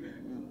നിങ്ങൾ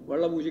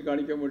വെള്ളപൂശി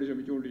കാണിക്കാൻ വേണ്ടി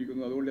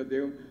ശ്രമിച്ചുകൊണ്ടിരിക്കുന്നു. അതുകൊണ്ട്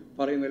അദ്ദേഹം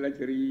പറയുന്നതെല്ലാം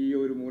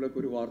ചെറിയൊരു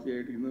മൂലക്കൊരു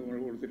വാർത്തയായിട്ട് ഇന്ന് നമ്മൾ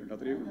കൊടുത്തിട്ടുണ്ട്.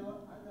 അത്രയേ ഉള്ളൂ.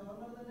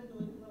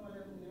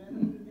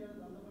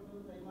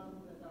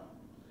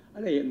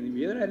 അല്ല,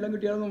 നിവേദനം എല്ലാം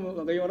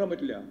കിട്ടിയാലൊന്നും കൈമാറാൻ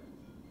പറ്റില്ല.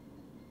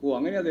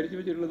 അങ്ങനെയാണ് ധരിച്ചു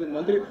വെച്ചിട്ടുള്ളത്.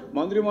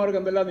 മന്ത്രിമാർക്ക്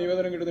എന്തെല്ലാം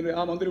നിവേദനം കിട്ടുന്നുണ്ട്.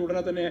 ആ മന്ത്രി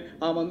ഉടനെ തന്നെ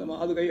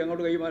അത്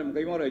അങ്ങോട്ട്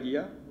കൈമാറുക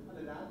ചെയ്യുക.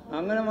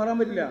 അങ്ങനെ മാറാൻ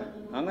പറ്റില്ല.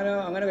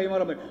 അങ്ങനെ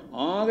കൈമാറാൻ പറ്റില്ല.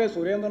 ആകെ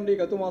സുരേന്ദ്രൻ്റെ ഈ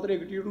കത്ത് മാത്രമേ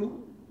കിട്ടിയിട്ടുള്ളൂ.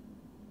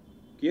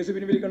 കേസ്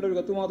പിൻവലിക്കേണ്ട ഒരു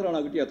കത്ത്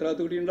മാത്രമാണ് കിട്ടിയത്. എത്ര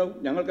കത്ത് കിട്ടിയിട്ടുണ്ടാവും?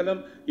 ഞങ്ങൾക്കെല്ലാം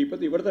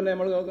ഇവിടെ തന്നെ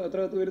നമ്മൾ എത്ര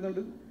കത്ത്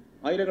വരുന്നുണ്ട്?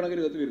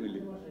 ആയിരക്കണക്കിന് കത്ത്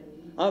വരുന്നില്ലേ?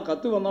 ആ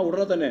കത്ത് വന്നാൽ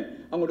ഉടനെ തന്നെ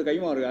അങ്ങോട്ട്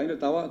കൈമാറുക. അതിൻ്റെ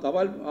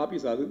തപാൽ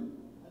ആഫീസാ? അത്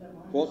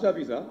പോസ്റ്റ്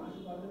ഓഫീസാ?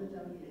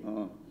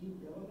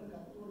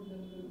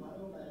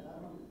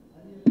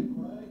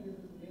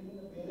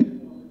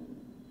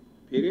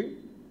 പേര്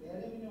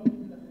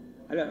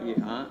അല്ല,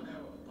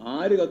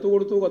 ആര് കത്ത്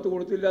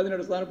കൊടുത്തില്ല അതിനെ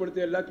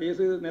അടിസ്ഥാനപ്പെടുത്തിയല്ല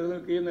കേസ്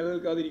നിലനിൽക്കുകയും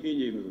നിലനിൽക്കാതിരിക്കുകയും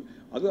ചെയ്യുന്നത്.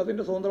 അത്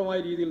അതിൻ്റെ സ്വതന്ത്രമായ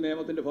രീതിയിൽ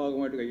നിയമത്തിൻ്റെ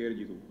ഭാഗമായിട്ട് കൈകാര്യം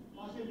ചെയ്തു.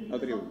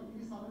 അത്രയേ ഉള്ളൂ.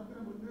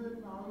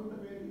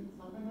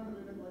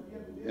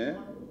 ഏഹ്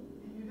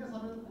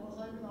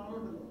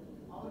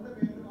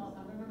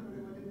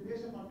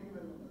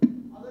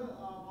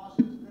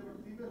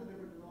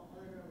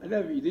അല്ല,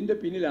 ഇതിൻ്റെ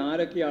പിന്നിൽ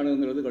ആരൊക്കെയാണ്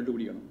എന്നുള്ളത്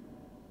കണ്ടുപിടിക്കണം.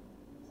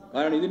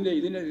 കാരണം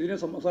ഇതിനെ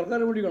സർക്കാർ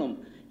കണ്ടുപിടിക്കണം.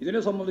 ഇതിനെ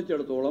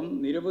സംബന്ധിച്ചിടത്തോളം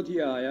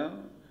നിരവധിയായ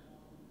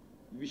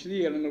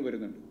വിശദീകരണങ്ങൾ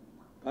വരുന്നുണ്ട്.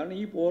 കാരണം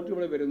ഈ പോർട്ട്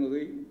ഇവിടെ വരുന്നത്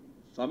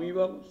സമീപ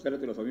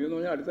സ്ഥലത്തില്ല. സമീപം എന്ന്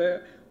പറഞ്ഞാൽ അടുത്ത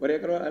 1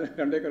 ഏക്കർ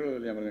 2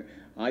 ഏക്കറുകളല്ല ഞാൻ പറഞ്ഞത്,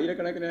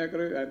 ആയിരക്കണക്കിന്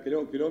ഏക്കർ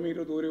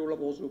കിലോമീറ്റർ ദൂരെയുള്ള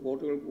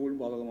പോർട്ടുകൾക്ക് പോലും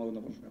ബാധകമാകുന്ന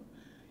പ്രശ്നം.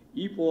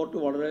 ഈ പോർട്ട്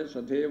വളരെ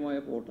ശ്രദ്ധേയമായ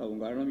പോർട്ടാകും.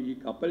 കാരണം ഈ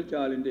കപ്പൽ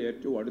ചാലിൻ്റെ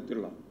ഏറ്റവും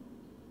അടുത്തുള്ള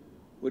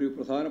ഒരു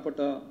പ്രധാനപ്പെട്ട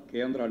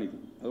കേന്ദ്രമാണിത്.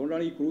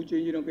 അതുകൊണ്ടാണ് ഈ ക്രൂ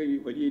ചേഞ്ചിനൊക്കെ ഈ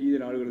വലിയ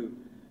രീതിയിൽ ആളുകൾ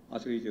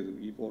ആശ്രയിച്ചത്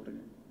ഈ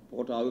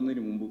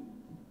പോർട്ടാകുന്നതിന് മുമ്പ്.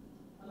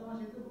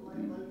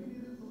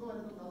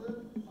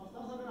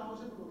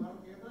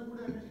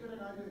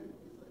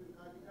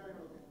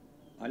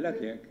 അല്ല,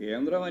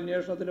 കേന്ദ്രം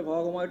അന്വേഷണത്തിൻ്റെ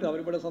ഭാഗമായിട്ട്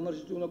അവരിവിടെ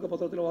സന്ദർശിച്ചു എന്നൊക്കെ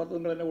പത്രത്തിലെ വാർത്ത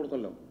നിങ്ങൾ തന്നെ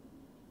കൊടുത്തല്ലോ.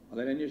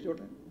 അതിനെ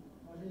അന്വേഷിച്ചോട്ടെ.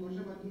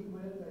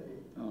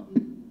 ആ,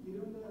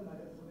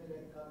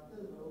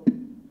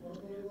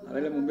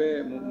 അതെല്ലാം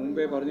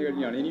മുമ്പേ പറഞ്ഞു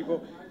കഴിഞ്ഞാണ്.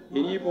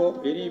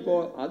 ഇനിയിപ്പോൾ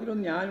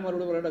അതിലൊന്നും ഞാൻ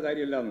മറുപടി പറയേണ്ട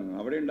കാര്യമല്ലാന്ന്.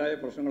 അവിടെ ഉണ്ടായ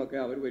പ്രശ്നങ്ങളൊക്കെ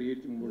അവർ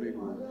പരിഹരിച്ച് മുമ്പോട്ടേക്ക്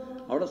പോകും.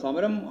 അവിടെ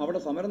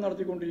സമരം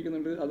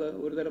നടത്തിക്കൊണ്ടിരിക്കുന്നുണ്ട്. അത്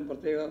ഒരു തരം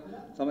പ്രത്യേക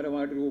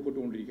സമരമായിട്ട്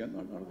രൂപപ്പെട്ടുകൊണ്ടിരിക്കാൻ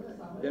നടക്കട്ടെ.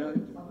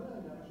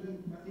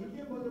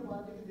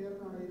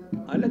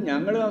 അല്ല,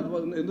 ഞങ്ങൾ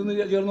എന്തെന്ന്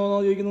ചേർന്നോന്നാ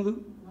ചോദിക്കുന്നത്?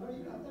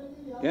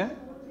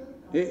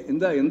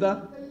 എന്താ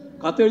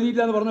കത്ത്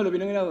എഴുതിയിട്ടില്ലാന്ന് പറഞ്ഞല്ലോ.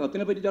 പിന്നെ എങ്ങനെയാ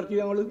കത്തിനെ പറ്റി ചർച്ച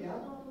ചെയ്യാം ഞങ്ങൾ?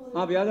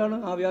 വ്യാജമാണ്.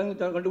 വ്യാജം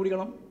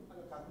കണ്ടുപിടിക്കണം.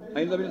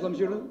 അതിന് തമ്മിൽ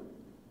സംശയമുള്ളൂ.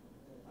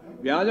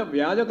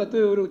 വ്യാജ കത്ത്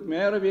ഒരു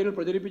മേയറുടെ പേരിൽ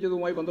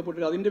പ്രചരിപ്പിച്ചതുമായി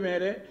ബന്ധപ്പെട്ട് അതിൻ്റെ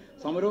മേലെ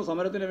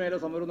സമരത്തിൻ്റെ മേലെ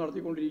സമരവും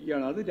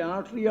നടത്തിക്കൊണ്ടിരിക്കുകയാണ്. അത്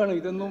രാഷ്ട്രീയമാണ്.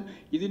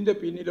 ഇതിൻ്റെ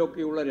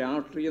പിന്നിലൊക്കെയുള്ള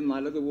രാഷ്ട്രീയം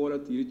നല്ലതുപോലെ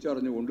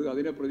തിരിച്ചറിഞ്ഞുകൊണ്ട്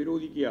അതിനെ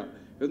പ്രതിരോധിക്കുക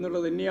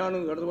എന്നുള്ളത് തന്നെയാണ്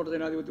ഇടതുപക്ഷ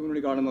ജനാധിപത്യ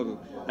മുന്നണി കാണുന്നത്.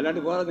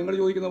 അല്ലാണ്ട് വേറെ നിങ്ങൾ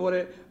ചോദിക്കുന്ന പോലെ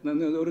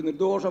ഒരു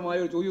നിർദോഷമായ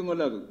ഒരു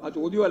ചോദ്യമൊന്നുമല്ല അത്. ആ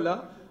ചോദ്യമല്ല.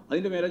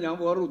 അതിൻ്റെ മേലെ ഞാൻ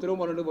വേറൊരു ഉത്തരവും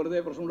പറഞ്ഞിട്ട് വെറുതെ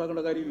പ്രശ്നം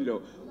ഉണ്ടാക്കേണ്ട കാര്യമില്ലല്ലോ.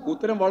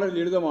 ഉത്തരം വളരെ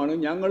ലളിതമാണ്.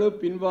 ഞങ്ങൾ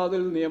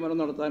പിൻവാതിൽ നിയമനം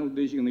നടത്താൻ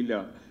ഉദ്ദേശിക്കുന്നില്ല.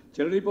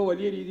 ചിലരിപ്പോൾ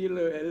വലിയ രീതിയിൽ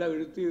എല്ലാം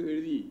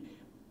എഴുതി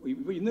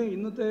ഇപ്പോൾ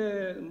ഇന്നത്തെ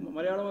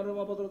മലയാള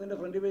മനോരമ പത്രത്തിൻ്റെ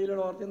ഫ്രണ്ട്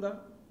പേജിലുള്ള വാർത്ത എന്താ?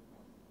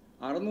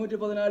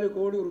 614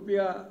 കോടി റുപ്യ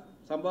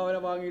സംഭാവന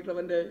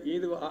വാങ്ങിയിട്ടവൻ്റെ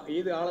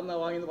ഏത് ആളെന്നാ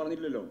വാങ്ങിയെന്ന്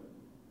പറഞ്ഞില്ലല്ലോ.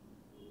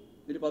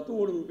 ഇതിന് 10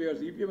 കോടി റുപ്യ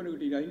CPIM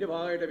കിട്ടിയില്ല. അതിൻ്റെ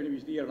ഭാഗമായിട്ട് പിന്നെ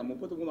വിശദീകരണം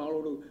 33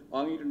 ആളോട്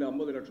വാങ്ങിയിട്ടുണ്ട്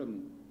 50 ലക്ഷം.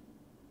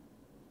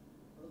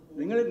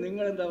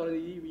 നിങ്ങളെന്താ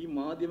പറയുന്നത്? ഈ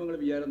മാധ്യമങ്ങൾ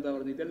വിചാരം എന്താ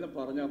പറയുന്നത്? ഇതെല്ലാം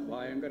പറഞ്ഞാൽ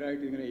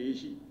ഭയങ്കരമായിട്ട് ഇങ്ങനെ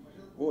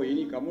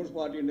ഇനി കമ്മ്യൂണിസ്റ്റ്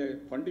പാർട്ടിയുടെ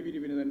ഫണ്ട്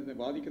പിരിവിനെ തന്നെ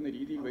ബാധിക്കുന്ന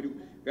രീതിയിൽ വരും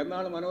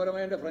എന്നാണ്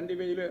മനോരമയുടെ ഫ്രണ്ട്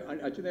പേജിൽ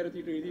അച്ചു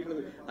നിരത്തിയിട്ട്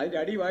എഴുതിയിട്ടുള്ളത്. അതിൻ്റെ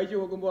അടി വായിച്ചു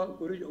നോക്കുമ്പോൾ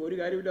ഒരു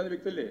കാര്യമില്ലാന്ന്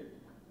വ്യക്തമല്ലേ?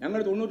 ഞങ്ങൾ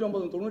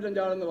 95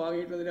 ആളെന്ന്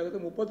വാങ്ങിയിട്ടതിനകത്ത്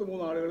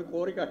 33 ആളുകൾ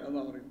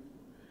കോറിക്കാരെന്നാണ് പറയുന്നത്.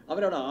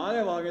 അവരവിടെ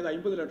ആകെ വാങ്ങിയത്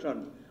 50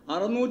 ലക്ഷമാണ്.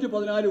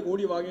 614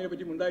 കോടി വാങ്ങിയതിനെ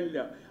പറ്റി ഉണ്ടായില്ല.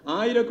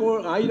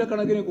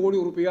 ആയിരക്കണക്കിന് കോടി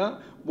റുപ്യ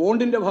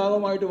ബോണ്ടിൻ്റെ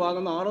ഭാഗമായിട്ട്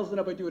വാങ്ങുന്ന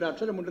RSനെ പറ്റി ഒരു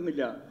അക്ഷരം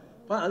മിണ്ടുന്നില്ല.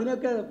 അപ്പം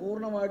അതിനൊക്കെ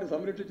പൂർണ്ണമായിട്ട്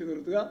സംരക്ഷിച്ച്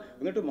നിർത്തുക.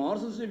 എന്നിട്ട്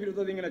മാർക്സിസ്റ്റ്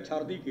വിരുദ്ധത ഇങ്ങനെ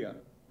ഛർദ്ദിക്കുക.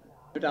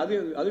 എന്നിട്ട്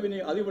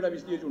അതിവിടെ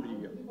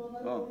വിശദീകരിച്ചുകൊണ്ടിരിക്കുക.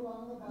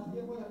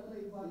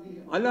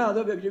 അല്ല, അത്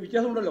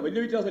വ്യത്യാസമുണ്ടല്ലോ. വലിയ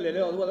വ്യത്യാസമല്ലേ?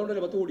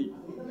 അതുകൊണ്ടല്ലേ 10 കോടി.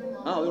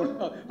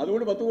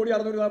 അതുകൊണ്ട് 10 കോടി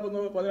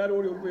 614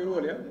 കോടി ഉറുപ്പിക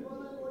പോലെ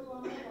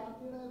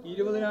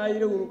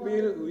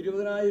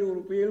 20,000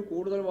 ഉറുപ്പികയിൽ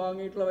കൂടുതൽ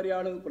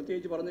വാങ്ങിയിട്ടുള്ളവരെയാണ്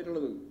പ്രത്യേകിച്ച്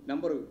പറഞ്ഞിട്ടുള്ളത്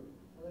നമ്പർ.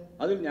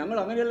 അതിൽ ഞങ്ങൾ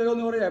അങ്ങനെയല്ലല്ലോ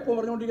എന്ന് പറയാം. എപ്പോൾ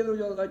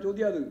പറഞ്ഞുകൊണ്ടിരിക്കുന്ന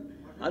ചോദ്യം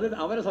അത്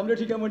അവരെ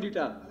സംരക്ഷിക്കാൻ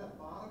വേണ്ടിയിട്ടാണ്.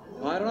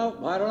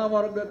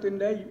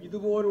 ഭരണവർഗത്തിൻ്റെ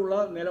ഇതുപോലുള്ള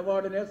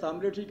നിലപാടിനെ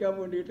സംരക്ഷിക്കാൻ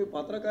വേണ്ടിയിട്ട്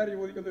പത്രക്കാർ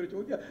ചോദിക്കുന്ന ഒരു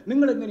ചോദ്യം,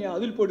 നിങ്ങളെങ്ങനെയാണ്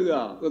അതിൽ പെടുക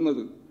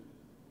എന്നത്.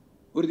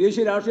 ഒരു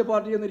ദേശീയ രാഷ്ട്രീയ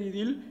പാർട്ടി എന്ന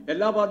രീതിയിൽ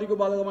എല്ലാ പാർട്ടിക്കും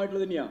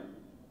ബാധകമായിട്ടുള്ളത് തന്നെയാണ്.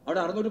 അവിടെ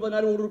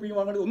 614 കോടി റുപ്യ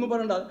വാങ്ങേണ്ടത് ഒന്നും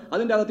പറയണ്ട.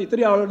 അതിൻ്റെ അകത്ത്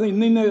ഇത്രയും ആളുകൾ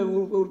ഇന്ന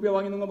റുപ്യ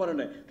വാങ്ങി നിങ്ങൾ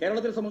പറയണ്ടേ?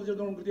 കേരളത്തെ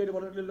സംബന്ധിച്ചിടത്തോളം കൃത്യമായിട്ട്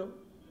പറഞ്ഞിട്ടില്ലല്ലോ.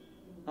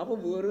 അപ്പോൾ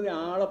വെറുതെ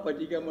ആളെ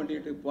പറ്റിക്കാൻ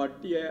വേണ്ടിയിട്ട്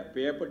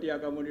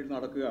പേപ്പട്ടിയാക്കാൻ വേണ്ടിയിട്ട്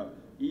നടക്കുക.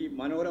 ഈ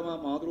മനോരമ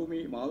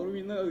മാതൃഭൂമി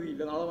ഇന്ന്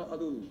ഇല്ല, നാളെ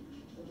അത്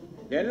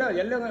എല്ലാം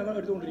ഞങ്ങൾ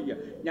എടുത്തുകൊണ്ടിരിക്കുക.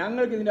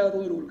 ഞങ്ങൾക്ക് ഇതിൻ്റെ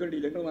അകത്തൊന്നും ഒരു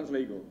ഉൾക്കണ്ടിയില്ല. നിങ്ങൾ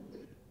മനസ്സിലായിക്കോ?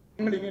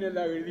 നിങ്ങൾ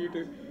ഇങ്ങനെയെല്ലാം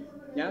എഴുതിയിട്ട്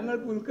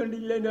ഞങ്ങൾക്ക്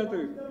ഉൾക്കണ്ടിയില്ല. ഇതിൻ്റെ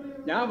അകത്ത്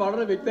ഞാൻ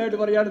വളരെ വ്യക്തമായിട്ട്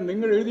പറയുകയാണ്,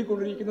 നിങ്ങൾ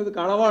എഴുതിക്കൊണ്ടിരിക്കുന്നത്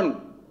കളവാണ്.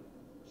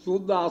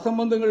 ശുദ്ധ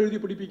അസംബന്ധങ്ങൾ എഴുതി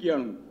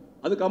പിടിപ്പിക്കുകയാണ്.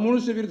 അത്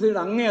കമ്മ്യൂണിസ്റ്റ്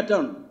വിരുദ്ധതയുടെ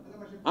അങ്ങേയറ്റാണ്.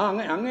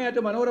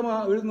 അങ്ങേയറ്റം മനോരമ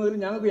എഴുതുന്നതിൽ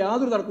ഞങ്ങൾക്ക്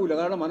യാതൊരു തർക്കമില്ല.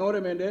 കാരണം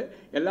മനോരമേൻ്റെ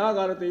എല്ലാ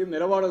കാലത്തെയും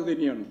നിലപാട്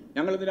തന്നെയാണ്.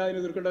 ഞങ്ങൾ എന്തിനാ അതിന്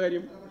തീർക്കേണ്ട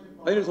കാര്യം?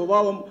 അതിന്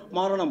സ്വഭാവം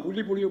മാറണം.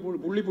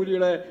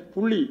 പുള്ളിയുടെ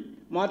പുള്ളി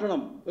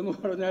മാറ്റണം എന്ന്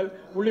പറഞ്ഞാൽ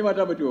പുള്ളി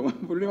മാറ്റാൻ പറ്റുമോ?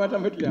 പുള്ളി മാറ്റാൻ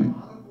പറ്റില്ല.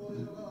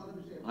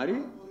 ആര്?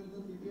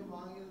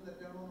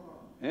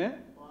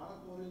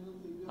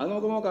 അത്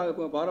നമുക്ക് നോക്കാം.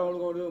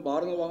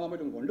 പാറന്ന് വാങ്ങാൻ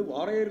പറ്റും. കൊണ്ട്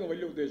പാറയായിരുന്നു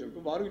വലിയ ഉദ്ദേശം.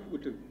 ഇപ്പം പാറ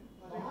വിറ്റ്.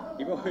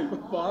 ഇപ്പം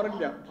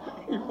പാറില്ല,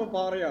 ഇപ്പം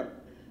പാറയാണ്.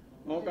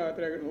 നോക്കാം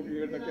എത്ര നോക്കി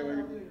കേട്ടൊക്കെ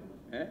വാങ്ങി.